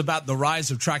 wasn't just about the rise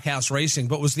of Trackhouse Racing,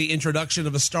 but was the introduction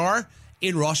of a star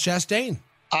in Ross Chastain.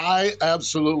 I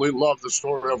absolutely love the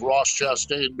story of Ross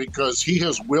Chastain because he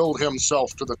has willed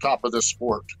himself to the top of this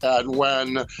sport. And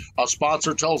when a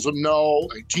sponsor tells him no,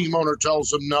 a team owner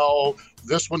tells him no,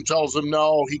 This one tells him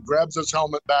no. He grabs his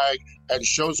helmet bag and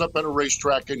shows up at a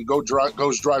racetrack and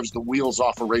drives the wheels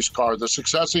off a race car. The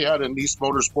success he had in Nice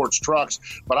Motorsports trucks.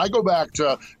 But I go back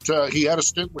to he had a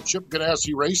stint with Chip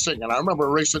Ganassi Racing, and I remember a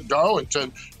race at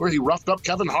Darlington where he roughed up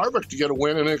Kevin Harvick to get a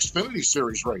win in an Xfinity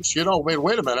Series race.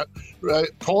 Wait a minute.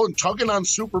 Tugging on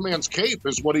Superman's cape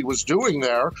is what he was doing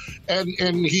there. And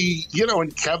he,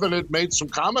 and Kevin had made some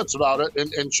comments about it,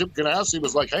 and Chip Ganassi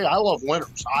was like, hey, I love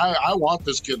winners. I want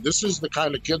this kid. This is the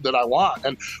kind of kid that I want.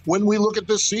 And when we look at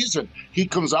this season, he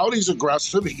comes out, he's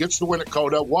aggressive, he gets the win at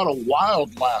Coda. What a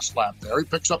wild last lap there. He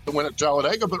picks up the win at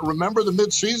Talladega. But remember the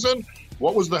midseason?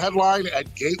 What was the headline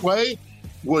at Gateway?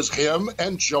 Was him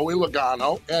and Joey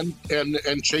Logano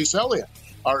and Chase Elliott.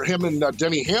 Or him and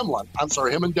Denny Hamlin. I'm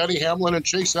sorry, him and Denny Hamlin and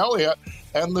Chase Elliott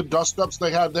and the dust-ups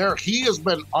they had there. He has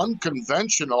been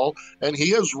unconventional, and he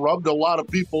has rubbed a lot of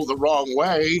people the wrong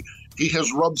way. He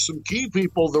has rubbed some key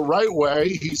people the right way.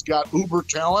 He's got uber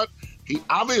talent. He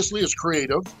obviously is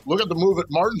creative. Look at the move at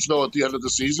Martinsville at the end of the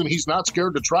season. He's not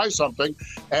scared to try something,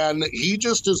 and he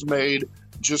just has made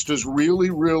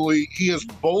he has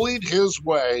bullied his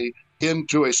way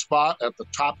into a spot at the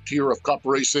top tier of Cup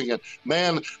racing. And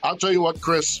man, I'll tell you what,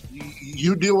 Chris,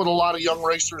 you deal with a lot of young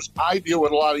racers. I deal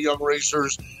with a lot of young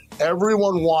racers.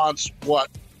 Everyone wants what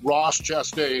Ross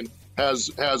Chastain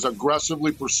has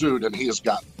aggressively pursued, and he has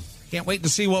gotten. Can't wait to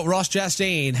see what Ross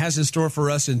Chastain has in store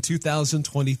for us in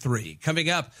 2023. Coming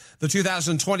up, the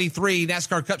 2023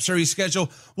 NASCAR Cup Series schedule,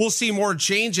 we'll see more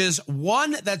changes.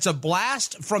 One that's a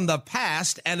blast from the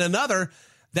past, and another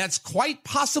that's quite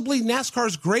possibly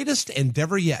NASCAR's greatest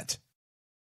endeavor yet.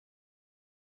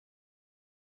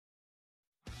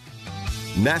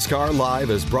 NASCAR Live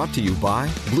is brought to you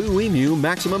by Blue Emu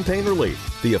Maximum Pain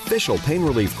Relief, the official pain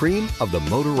relief cream of the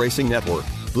Motor Racing Network.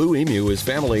 Blue Emu is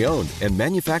family owned and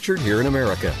manufactured here in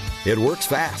America. It works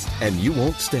fast and you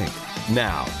won't stink.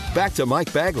 Now, back to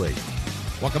Mike Bagley.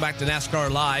 Welcome back to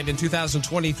NASCAR Live. In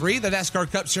 2023, the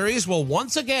NASCAR Cup Series will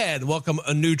once again welcome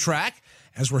a new track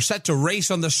as we're set to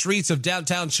race on the streets of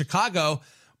downtown Chicago.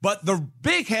 But the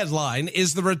big headline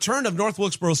is the return of North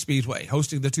Wilkesboro Speedway,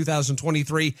 hosting the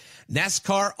 2023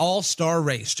 NASCAR All-Star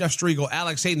Race. Jeff Striegel,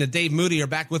 Alex Hayden, and Dave Moody are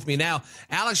back with me now.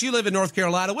 Alex, you live in North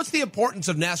Carolina. What's the importance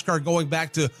of NASCAR going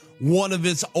back to one of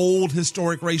its old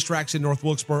historic racetracks in North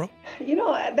Wilkesboro?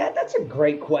 That's a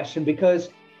great question, because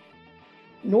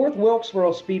North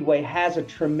Wilkesboro Speedway has a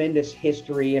tremendous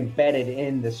history embedded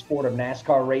in the sport of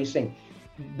NASCAR racing.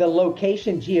 The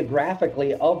location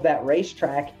geographically of that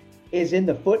racetrack is in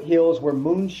the foothills where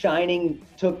moonshining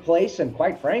took place, and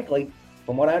quite frankly,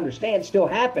 from what I understand, still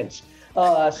happens.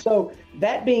 So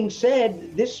that being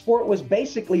said, this sport was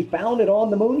basically founded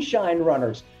on the moonshine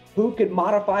runners who could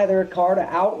modify their car to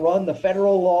outrun the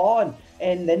federal law,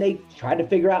 and then they tried to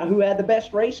figure out who had the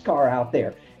best race car out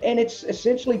there. And it's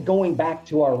essentially going back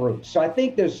to our roots. So I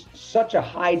think there's such a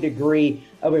high degree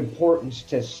of importance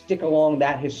to stick along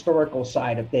that historical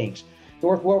side of things.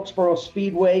 North Wilkesboro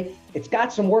Speedway, it's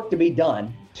got some work to be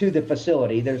done to the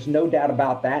facility. There's no doubt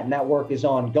about that, and that work is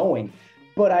ongoing.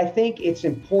 But I think it's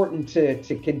important to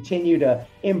continue to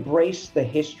embrace the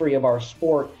history of our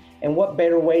sport, and what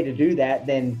better way to do that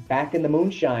than back in the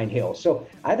Moonshine Hills. So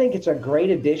I think it's a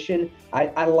great addition.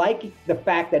 I like the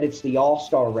fact that it's the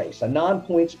all-star race, a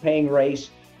non-points paying race,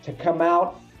 to come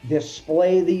out,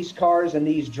 display these cars and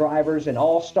these drivers and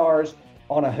all-stars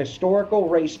on a historical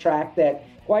racetrack that,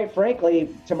 quite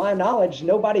frankly, to my knowledge,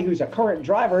 nobody who's a current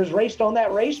driver has raced on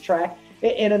that racetrack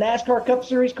in a NASCAR Cup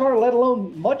Series car, let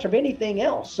alone much of anything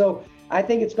else. So I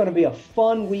think it's going to be a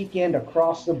fun weekend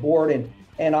across the board.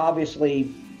 And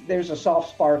obviously, there's a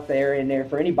soft spot there in there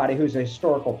for anybody who's a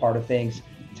historical part of things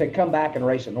to come back and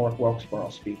race at North Wilkesboro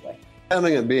Speedway.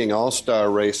 Having it being all-star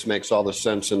race makes all the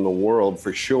sense in the world,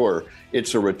 for sure.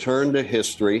 It's a return to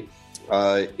history.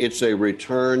 It's a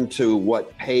return to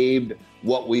what paved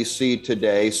what we see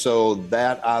today. So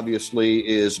that obviously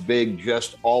is big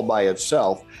just all by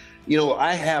itself.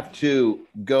 I have to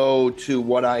go to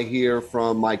what I hear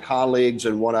from my colleagues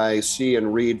and what I see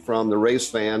and read from the race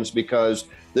fans, because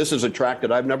this is a track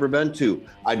that I've never been to.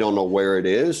 I don't know where it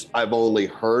is. I've only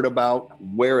heard about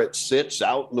where it sits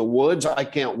out in the woods. I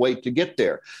can't wait to get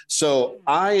there. So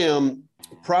I am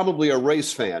probably a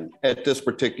race fan at this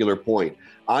particular point.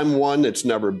 I'm one that's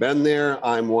never been there.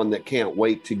 I'm one that can't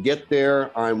wait to get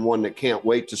there. I'm one that can't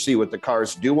wait to see what the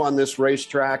cars do on this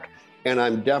racetrack. And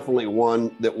I'm definitely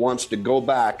one that wants to go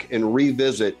back and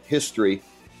revisit history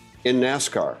in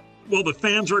NASCAR. Well, the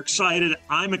fans are excited.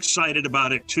 I'm excited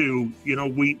about it too.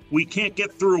 We can't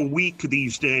get through a week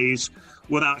these days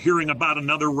without hearing about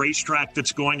another racetrack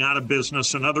that's going out of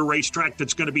business, another racetrack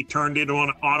that's going to be turned into an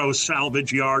auto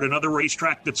salvage yard, another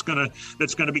racetrack that's going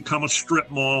to become a strip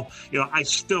mall. I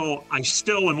still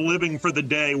am living for the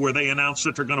day where they announce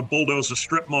that they're going to bulldoze a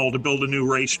strip mall to build a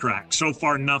new racetrack. So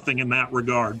far, nothing in that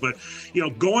regard. But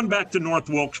going back to North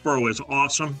Wilkesboro is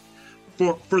awesome.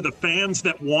 For the fans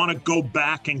that want to go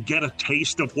back and get a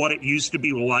taste of what it used to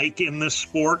be like in this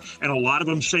sport, and a lot of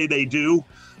them say they do,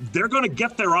 they're going to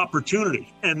get their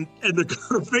opportunity. And they're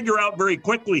going to figure out very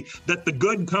quickly that the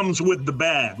good comes with the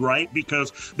bad, right?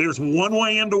 Because there's one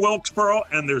way into Wilkesboro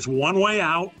and there's one way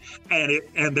out,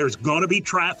 and there's going to be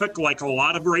traffic like a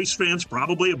lot of race fans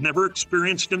probably have never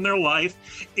experienced in their life.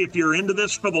 If you're into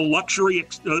this for the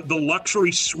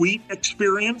luxury suite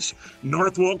experience,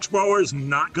 North Wilkesboro is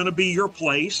not going to be your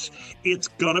place. It's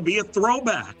going to be a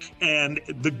throwback. And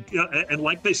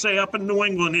like they say up in New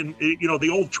England, the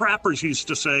old trappers used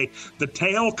to say, the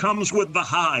tail comes with the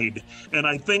hide. And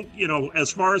I think,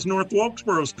 as far as North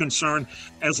Wilkesboro is concerned,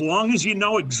 as long as you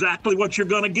know exactly what you're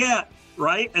going to get,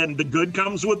 right, and the good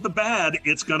comes with the bad,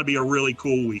 it's going to be a really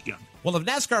cool weekend. Well, if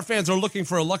NASCAR fans are looking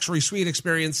for a luxury suite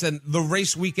experience, then the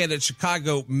race weekend at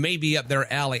Chicago may be up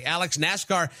their alley. Alex,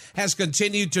 NASCAR has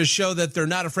continued to show that they're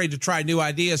not afraid to try new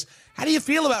ideas. How do you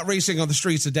feel about racing on the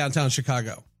streets of downtown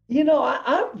Chicago?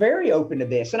 I'm very open to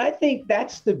this, and I think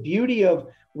that's the beauty of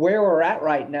where we're at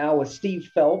right now with Steve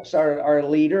Phelps, our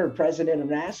leader, president of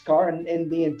NASCAR, and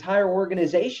the entire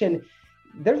organization.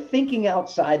 They're thinking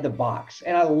outside the box,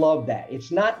 and I love that.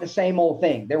 It's not the same old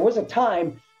thing. There was a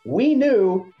time we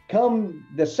knew come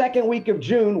the second week of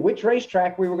June which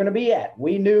racetrack we were going to be at.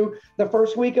 We knew the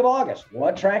first week of August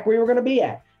what track we were going to be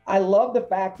at. I love the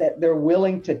fact that they're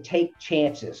willing to take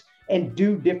chances and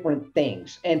do different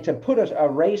things, and to put a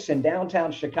race in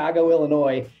downtown Chicago,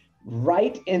 Illinois,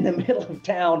 right in the middle of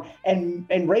town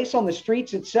and race on the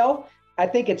streets itself. I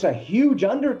think it's a huge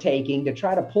undertaking to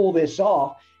try to pull this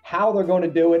off. How they're going to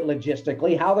do it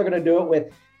logistically, how they're going to do it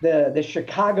with the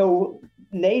Chicago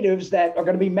natives that are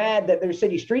going to be mad that their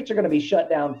city streets are going to be shut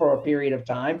down for a period of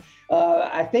time.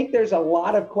 I think there's a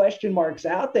lot of question marks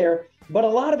out there, but a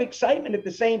lot of excitement at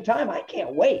the same time. I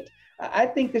can't wait. I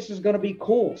think this is going to be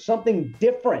cool, something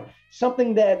different,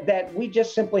 something that we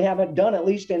just simply haven't done, at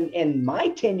least in my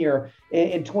tenure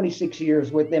in 26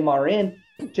 years with MRN,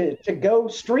 to go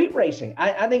street racing.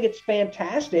 I think it's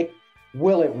fantastic.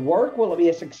 Will it work? Will it be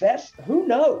a success? Who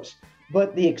knows?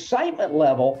 But the excitement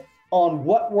level on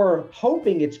what we're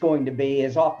hoping it's going to be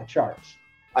is off the charts.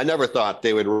 I never thought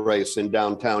they would race in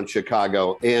downtown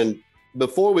Chicago. And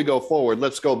before we go forward,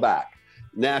 let's go back.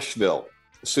 Nashville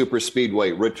Super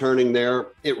Speedway, returning there,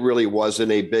 it really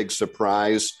wasn't a big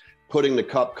surprise. Putting the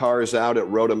Cup cars out at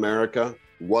Road America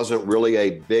wasn't really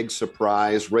a big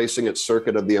surprise. Racing at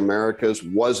Circuit of the Americas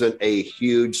wasn't a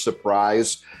huge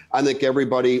surprise. I think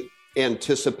everybody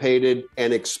anticipated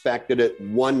and expected it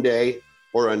one day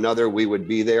or another we would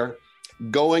be there.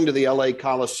 Going to the LA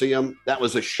Coliseum, that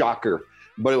was a shocker,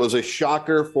 but it was a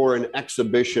shocker for an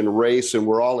exhibition race, and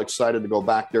we're all excited to go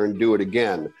back there and do it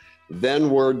again. Then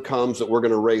word comes that we're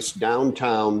going to race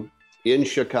downtown in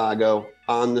Chicago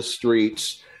on the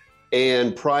streets.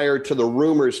 And prior to the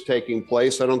rumors taking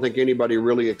place, I don't think anybody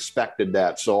really expected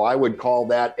that. So I would call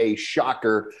that a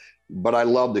shocker, but I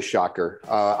love the shocker.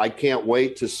 I can't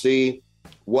wait to see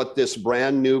what this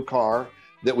brand new car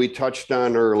that we touched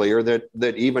on earlier,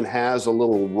 that even has a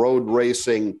little road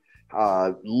racing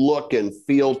look and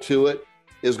feel to it,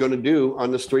 is going to do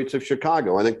on the streets of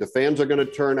Chicago. I think the fans are going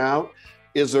to turn out.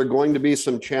 Is there going to be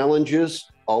some challenges?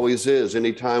 Always is.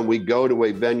 Anytime we go to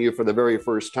a venue for the very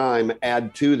first time,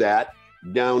 add to that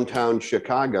downtown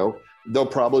Chicago, there'll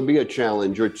probably be a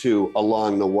challenge or two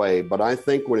along the way. But I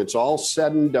think when it's all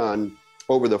said and done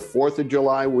over the 4th of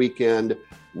July weekend,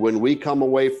 when we come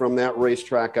away from that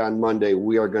racetrack on Monday,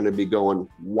 we are going to be going,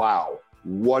 wow,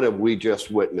 what have we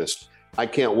just witnessed? I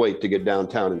can't wait to get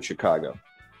downtown in Chicago.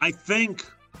 I think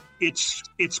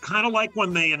it's kind of like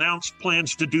when they announced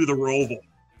plans to do the Roval.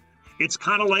 It's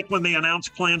kind of like when they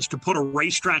announced plans to put a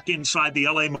racetrack inside the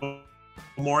LA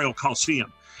Memorial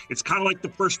Coliseum. It's kind of like the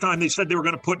first time they said they were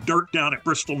going to put dirt down at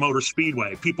Bristol Motor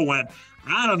Speedway. People went,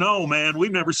 I don't know, man,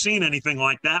 we've never seen anything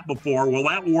like that before. Will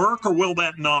that work or will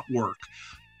that not work?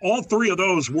 All three of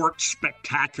those worked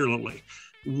spectacularly.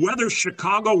 Whether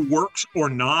Chicago works or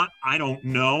not, I don't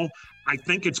know. I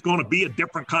think it's going to be a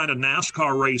different kind of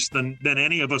NASCAR race than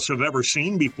any of us have ever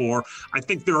seen before. I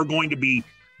think there are going to be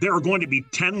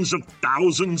tens of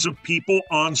thousands of people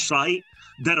on site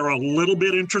that are a little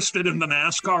bit interested in the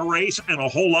NASCAR race and a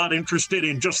whole lot interested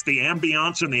in just the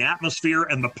ambiance and the atmosphere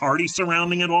and the party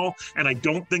surrounding it all. And I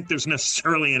don't think there's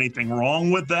necessarily anything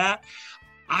wrong with that.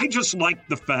 I just like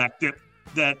the fact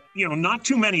that not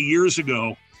too many years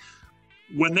ago,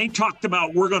 when they talked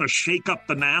about we're going to shake up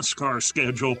the NASCAR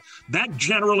schedule, that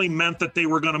generally meant that they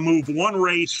were going to move one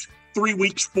race 3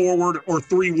 weeks forward or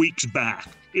 3 weeks back.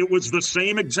 It was the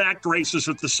same exact races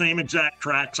at the same exact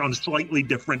tracks on slightly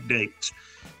different dates.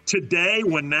 Today,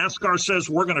 when NASCAR says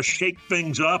we're going to shake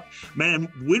things up,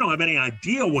 man, we don't have any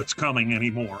idea what's coming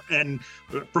anymore. And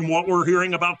from what we're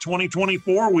hearing about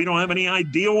 2024, we don't have any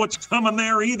idea what's coming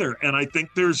there either. And I think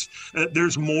there's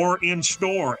more in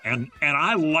store. And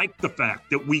I like the fact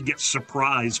that we get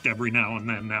surprised every now and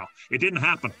then now. It didn't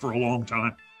happen for a long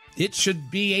time. It should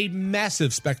be a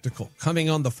massive spectacle coming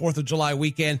on the 4th of July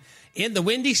weekend in the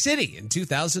Windy City in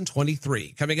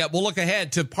 2023. Coming up, we'll look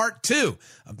ahead to part 2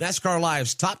 of NASCAR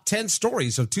Live's top 10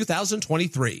 stories of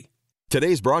 2023.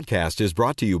 Today's broadcast is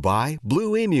brought to you by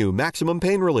Blue Emu Maximum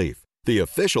Pain Relief, the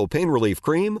official pain relief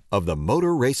cream of the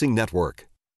Motor Racing Network.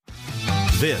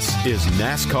 This is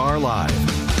NASCAR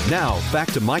Live. Now,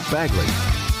 back to Mike Bagley.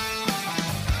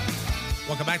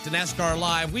 Welcome back to NASCAR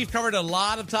Live. We've covered a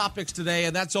lot of topics today,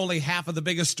 and that's only half of the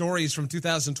biggest stories from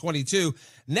 2022.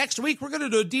 Next week, we're going to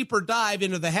do a deeper dive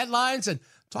into the headlines and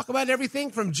talk about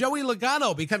everything from Joey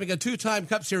Logano becoming a 2-time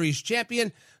Cup Series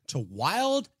champion to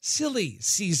wild, silly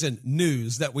season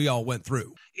news that we all went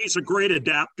through. He's a great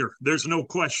adapter. There's no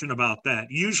question about that.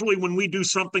 Usually when we do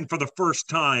something for the first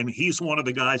time, he's one of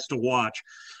the guys to watch.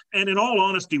 And in all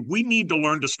honesty, we need to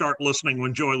learn to start listening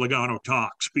when Joey Logano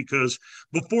talks, because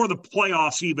before the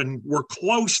playoffs even were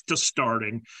close to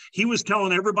starting, he was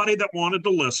telling everybody that wanted to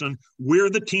listen, we're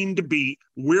the team to beat,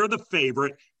 we're the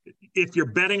favorite. If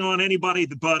you're betting on anybody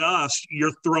but us,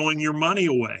 you're throwing your money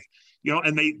away.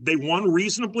 And they won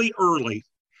reasonably early.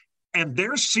 And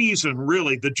their season,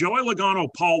 really, the Joey Logano,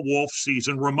 Paul Wolfe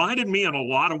season, reminded me in a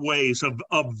lot of ways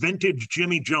of vintage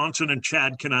Jimmy Johnson and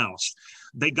Chad Knaus.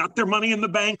 They got their money in the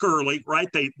bank early, right?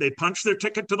 They punched their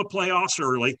ticket to the playoffs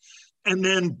early. And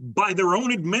then by their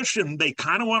own admission, they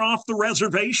kind of went off the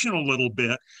reservation a little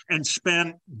bit and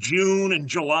spent June and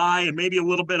July and maybe a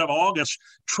little bit of August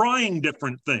trying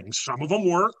different things. Some of them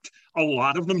worked. A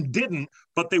lot of them didn't,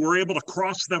 but they were able to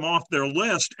cross them off their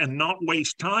list and not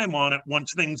waste time on it when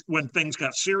things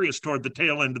got serious toward the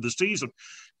tail end of the season.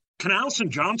 Knaus and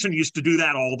Johnson used to do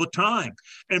that all the time.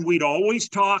 And we'd always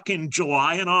talk in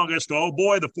July and August, oh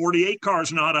boy, the 48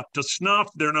 car's not up to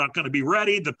snuff. They're not going to be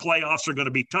ready. The playoffs are going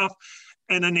to be tough.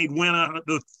 And then they'd win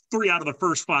three out of the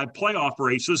first 5 playoff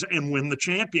races and win the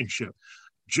championship.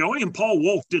 Joey and Paul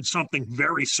Wolfe did something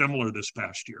very similar this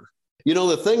past year.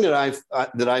 The thing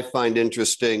that I find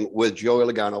interesting with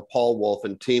Joey Logano, Paul Wolfe,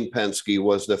 and Team Penske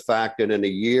was the fact that in a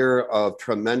year of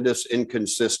tremendous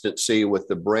inconsistency with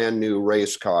the brand new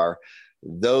race car,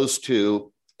 those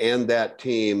two and that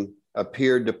team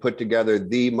appeared to put together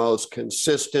the most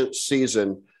consistent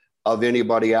season of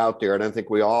anybody out there. And I think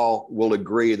we all will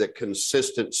agree that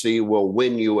consistency will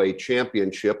win you a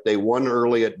championship. They won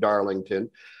early at Darlington.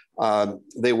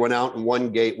 They went out and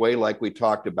won Gateway, like we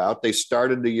talked about. They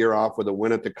started the year off with a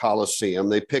win at the Coliseum.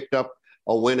 They picked up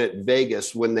a win at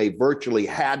Vegas when they virtually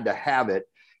had to have it.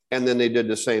 And then they did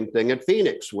the same thing at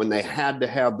Phoenix when they had to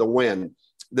have the win.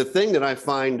 The thing that I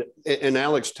find, and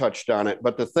Alex touched on it,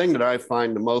 but the thing that I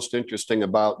find the most interesting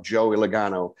about Joey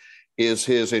Logano is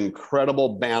his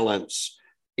incredible balance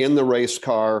in the race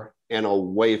car and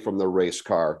away from the race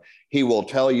car. He will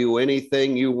tell you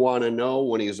anything you want to know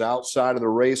when he's outside of the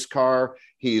race car.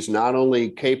 He's not only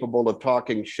capable of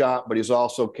talking shop, but he's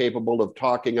also capable of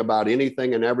talking about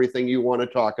anything and everything you want to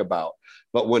talk about.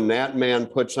 But when that man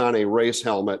puts on a race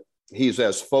helmet, he's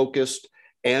as focused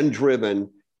and driven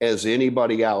as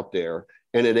anybody out there.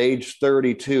 And at age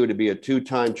 32, to be a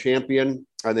 2-time champion,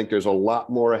 I think there's a lot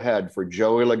more ahead for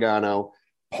Joey Logano,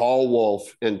 Paul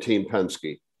Wolfe, and Team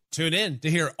Penske. Tune in to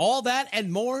hear all that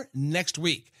and more next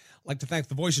week. I'd like to thank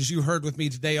the voices you heard with me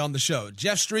today on the show.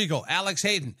 Jeff Striegel, Alex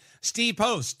Hayden, Steve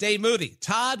Post, Dave Moody,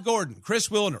 Todd Gordon, Chris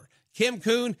Wilner, Kim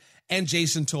Kuhn, and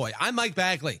Jason Toy. I'm Mike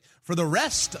Bagley. For the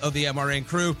rest of the MRN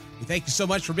crew, we thank you so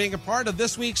much for being a part of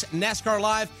this week's NASCAR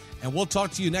Live, and we'll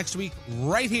talk to you next week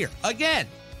right here again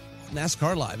on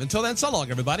NASCAR Live. Until then, so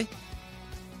long, everybody.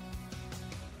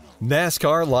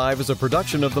 NASCAR Live is a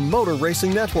production of the Motor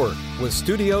Racing Network with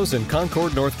studios in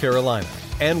Concord, North Carolina,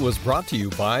 and was brought to you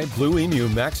by Blue Emu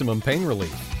Maximum Pain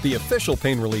Relief, the official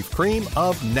pain relief cream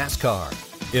of NASCAR.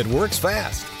 It works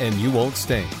fast and you won't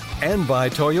stink. And by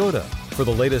Toyota. For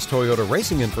the latest Toyota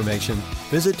racing information,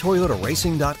 visit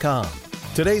toyotaracing.com.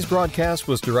 Today's broadcast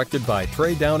was directed by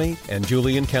Trey Downey and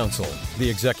Julian Council. The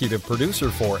executive producer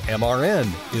for MRN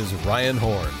is Ryan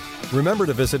Horn. Remember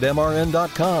to visit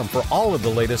MRN.com for all of the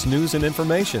latest news and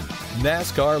information.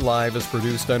 NASCAR Live is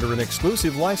produced under an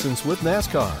exclusive license with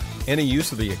NASCAR. Any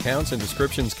use of the accounts and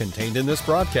descriptions contained in this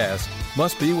broadcast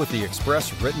must be with the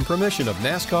express written permission of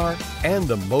NASCAR and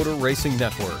the Motor Racing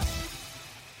Network.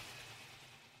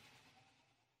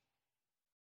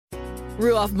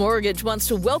 Ruoff Mortgage wants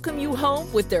to welcome you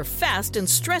home with their fast and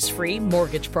stress-free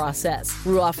mortgage process.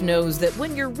 Ruoff knows that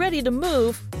when you're ready to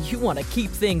move, you want to keep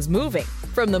things moving.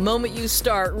 From the moment you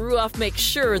start, Ruoff makes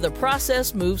sure the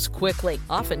process moves quickly,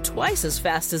 often twice as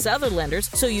fast as other lenders,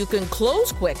 so you can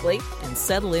close quickly and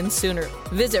settle in sooner.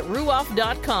 Visit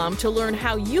Ruoff.com to learn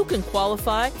how you can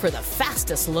qualify for the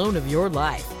fastest loan of your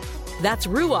life. That's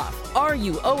Ruoff,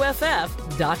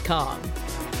 RUOFF.com.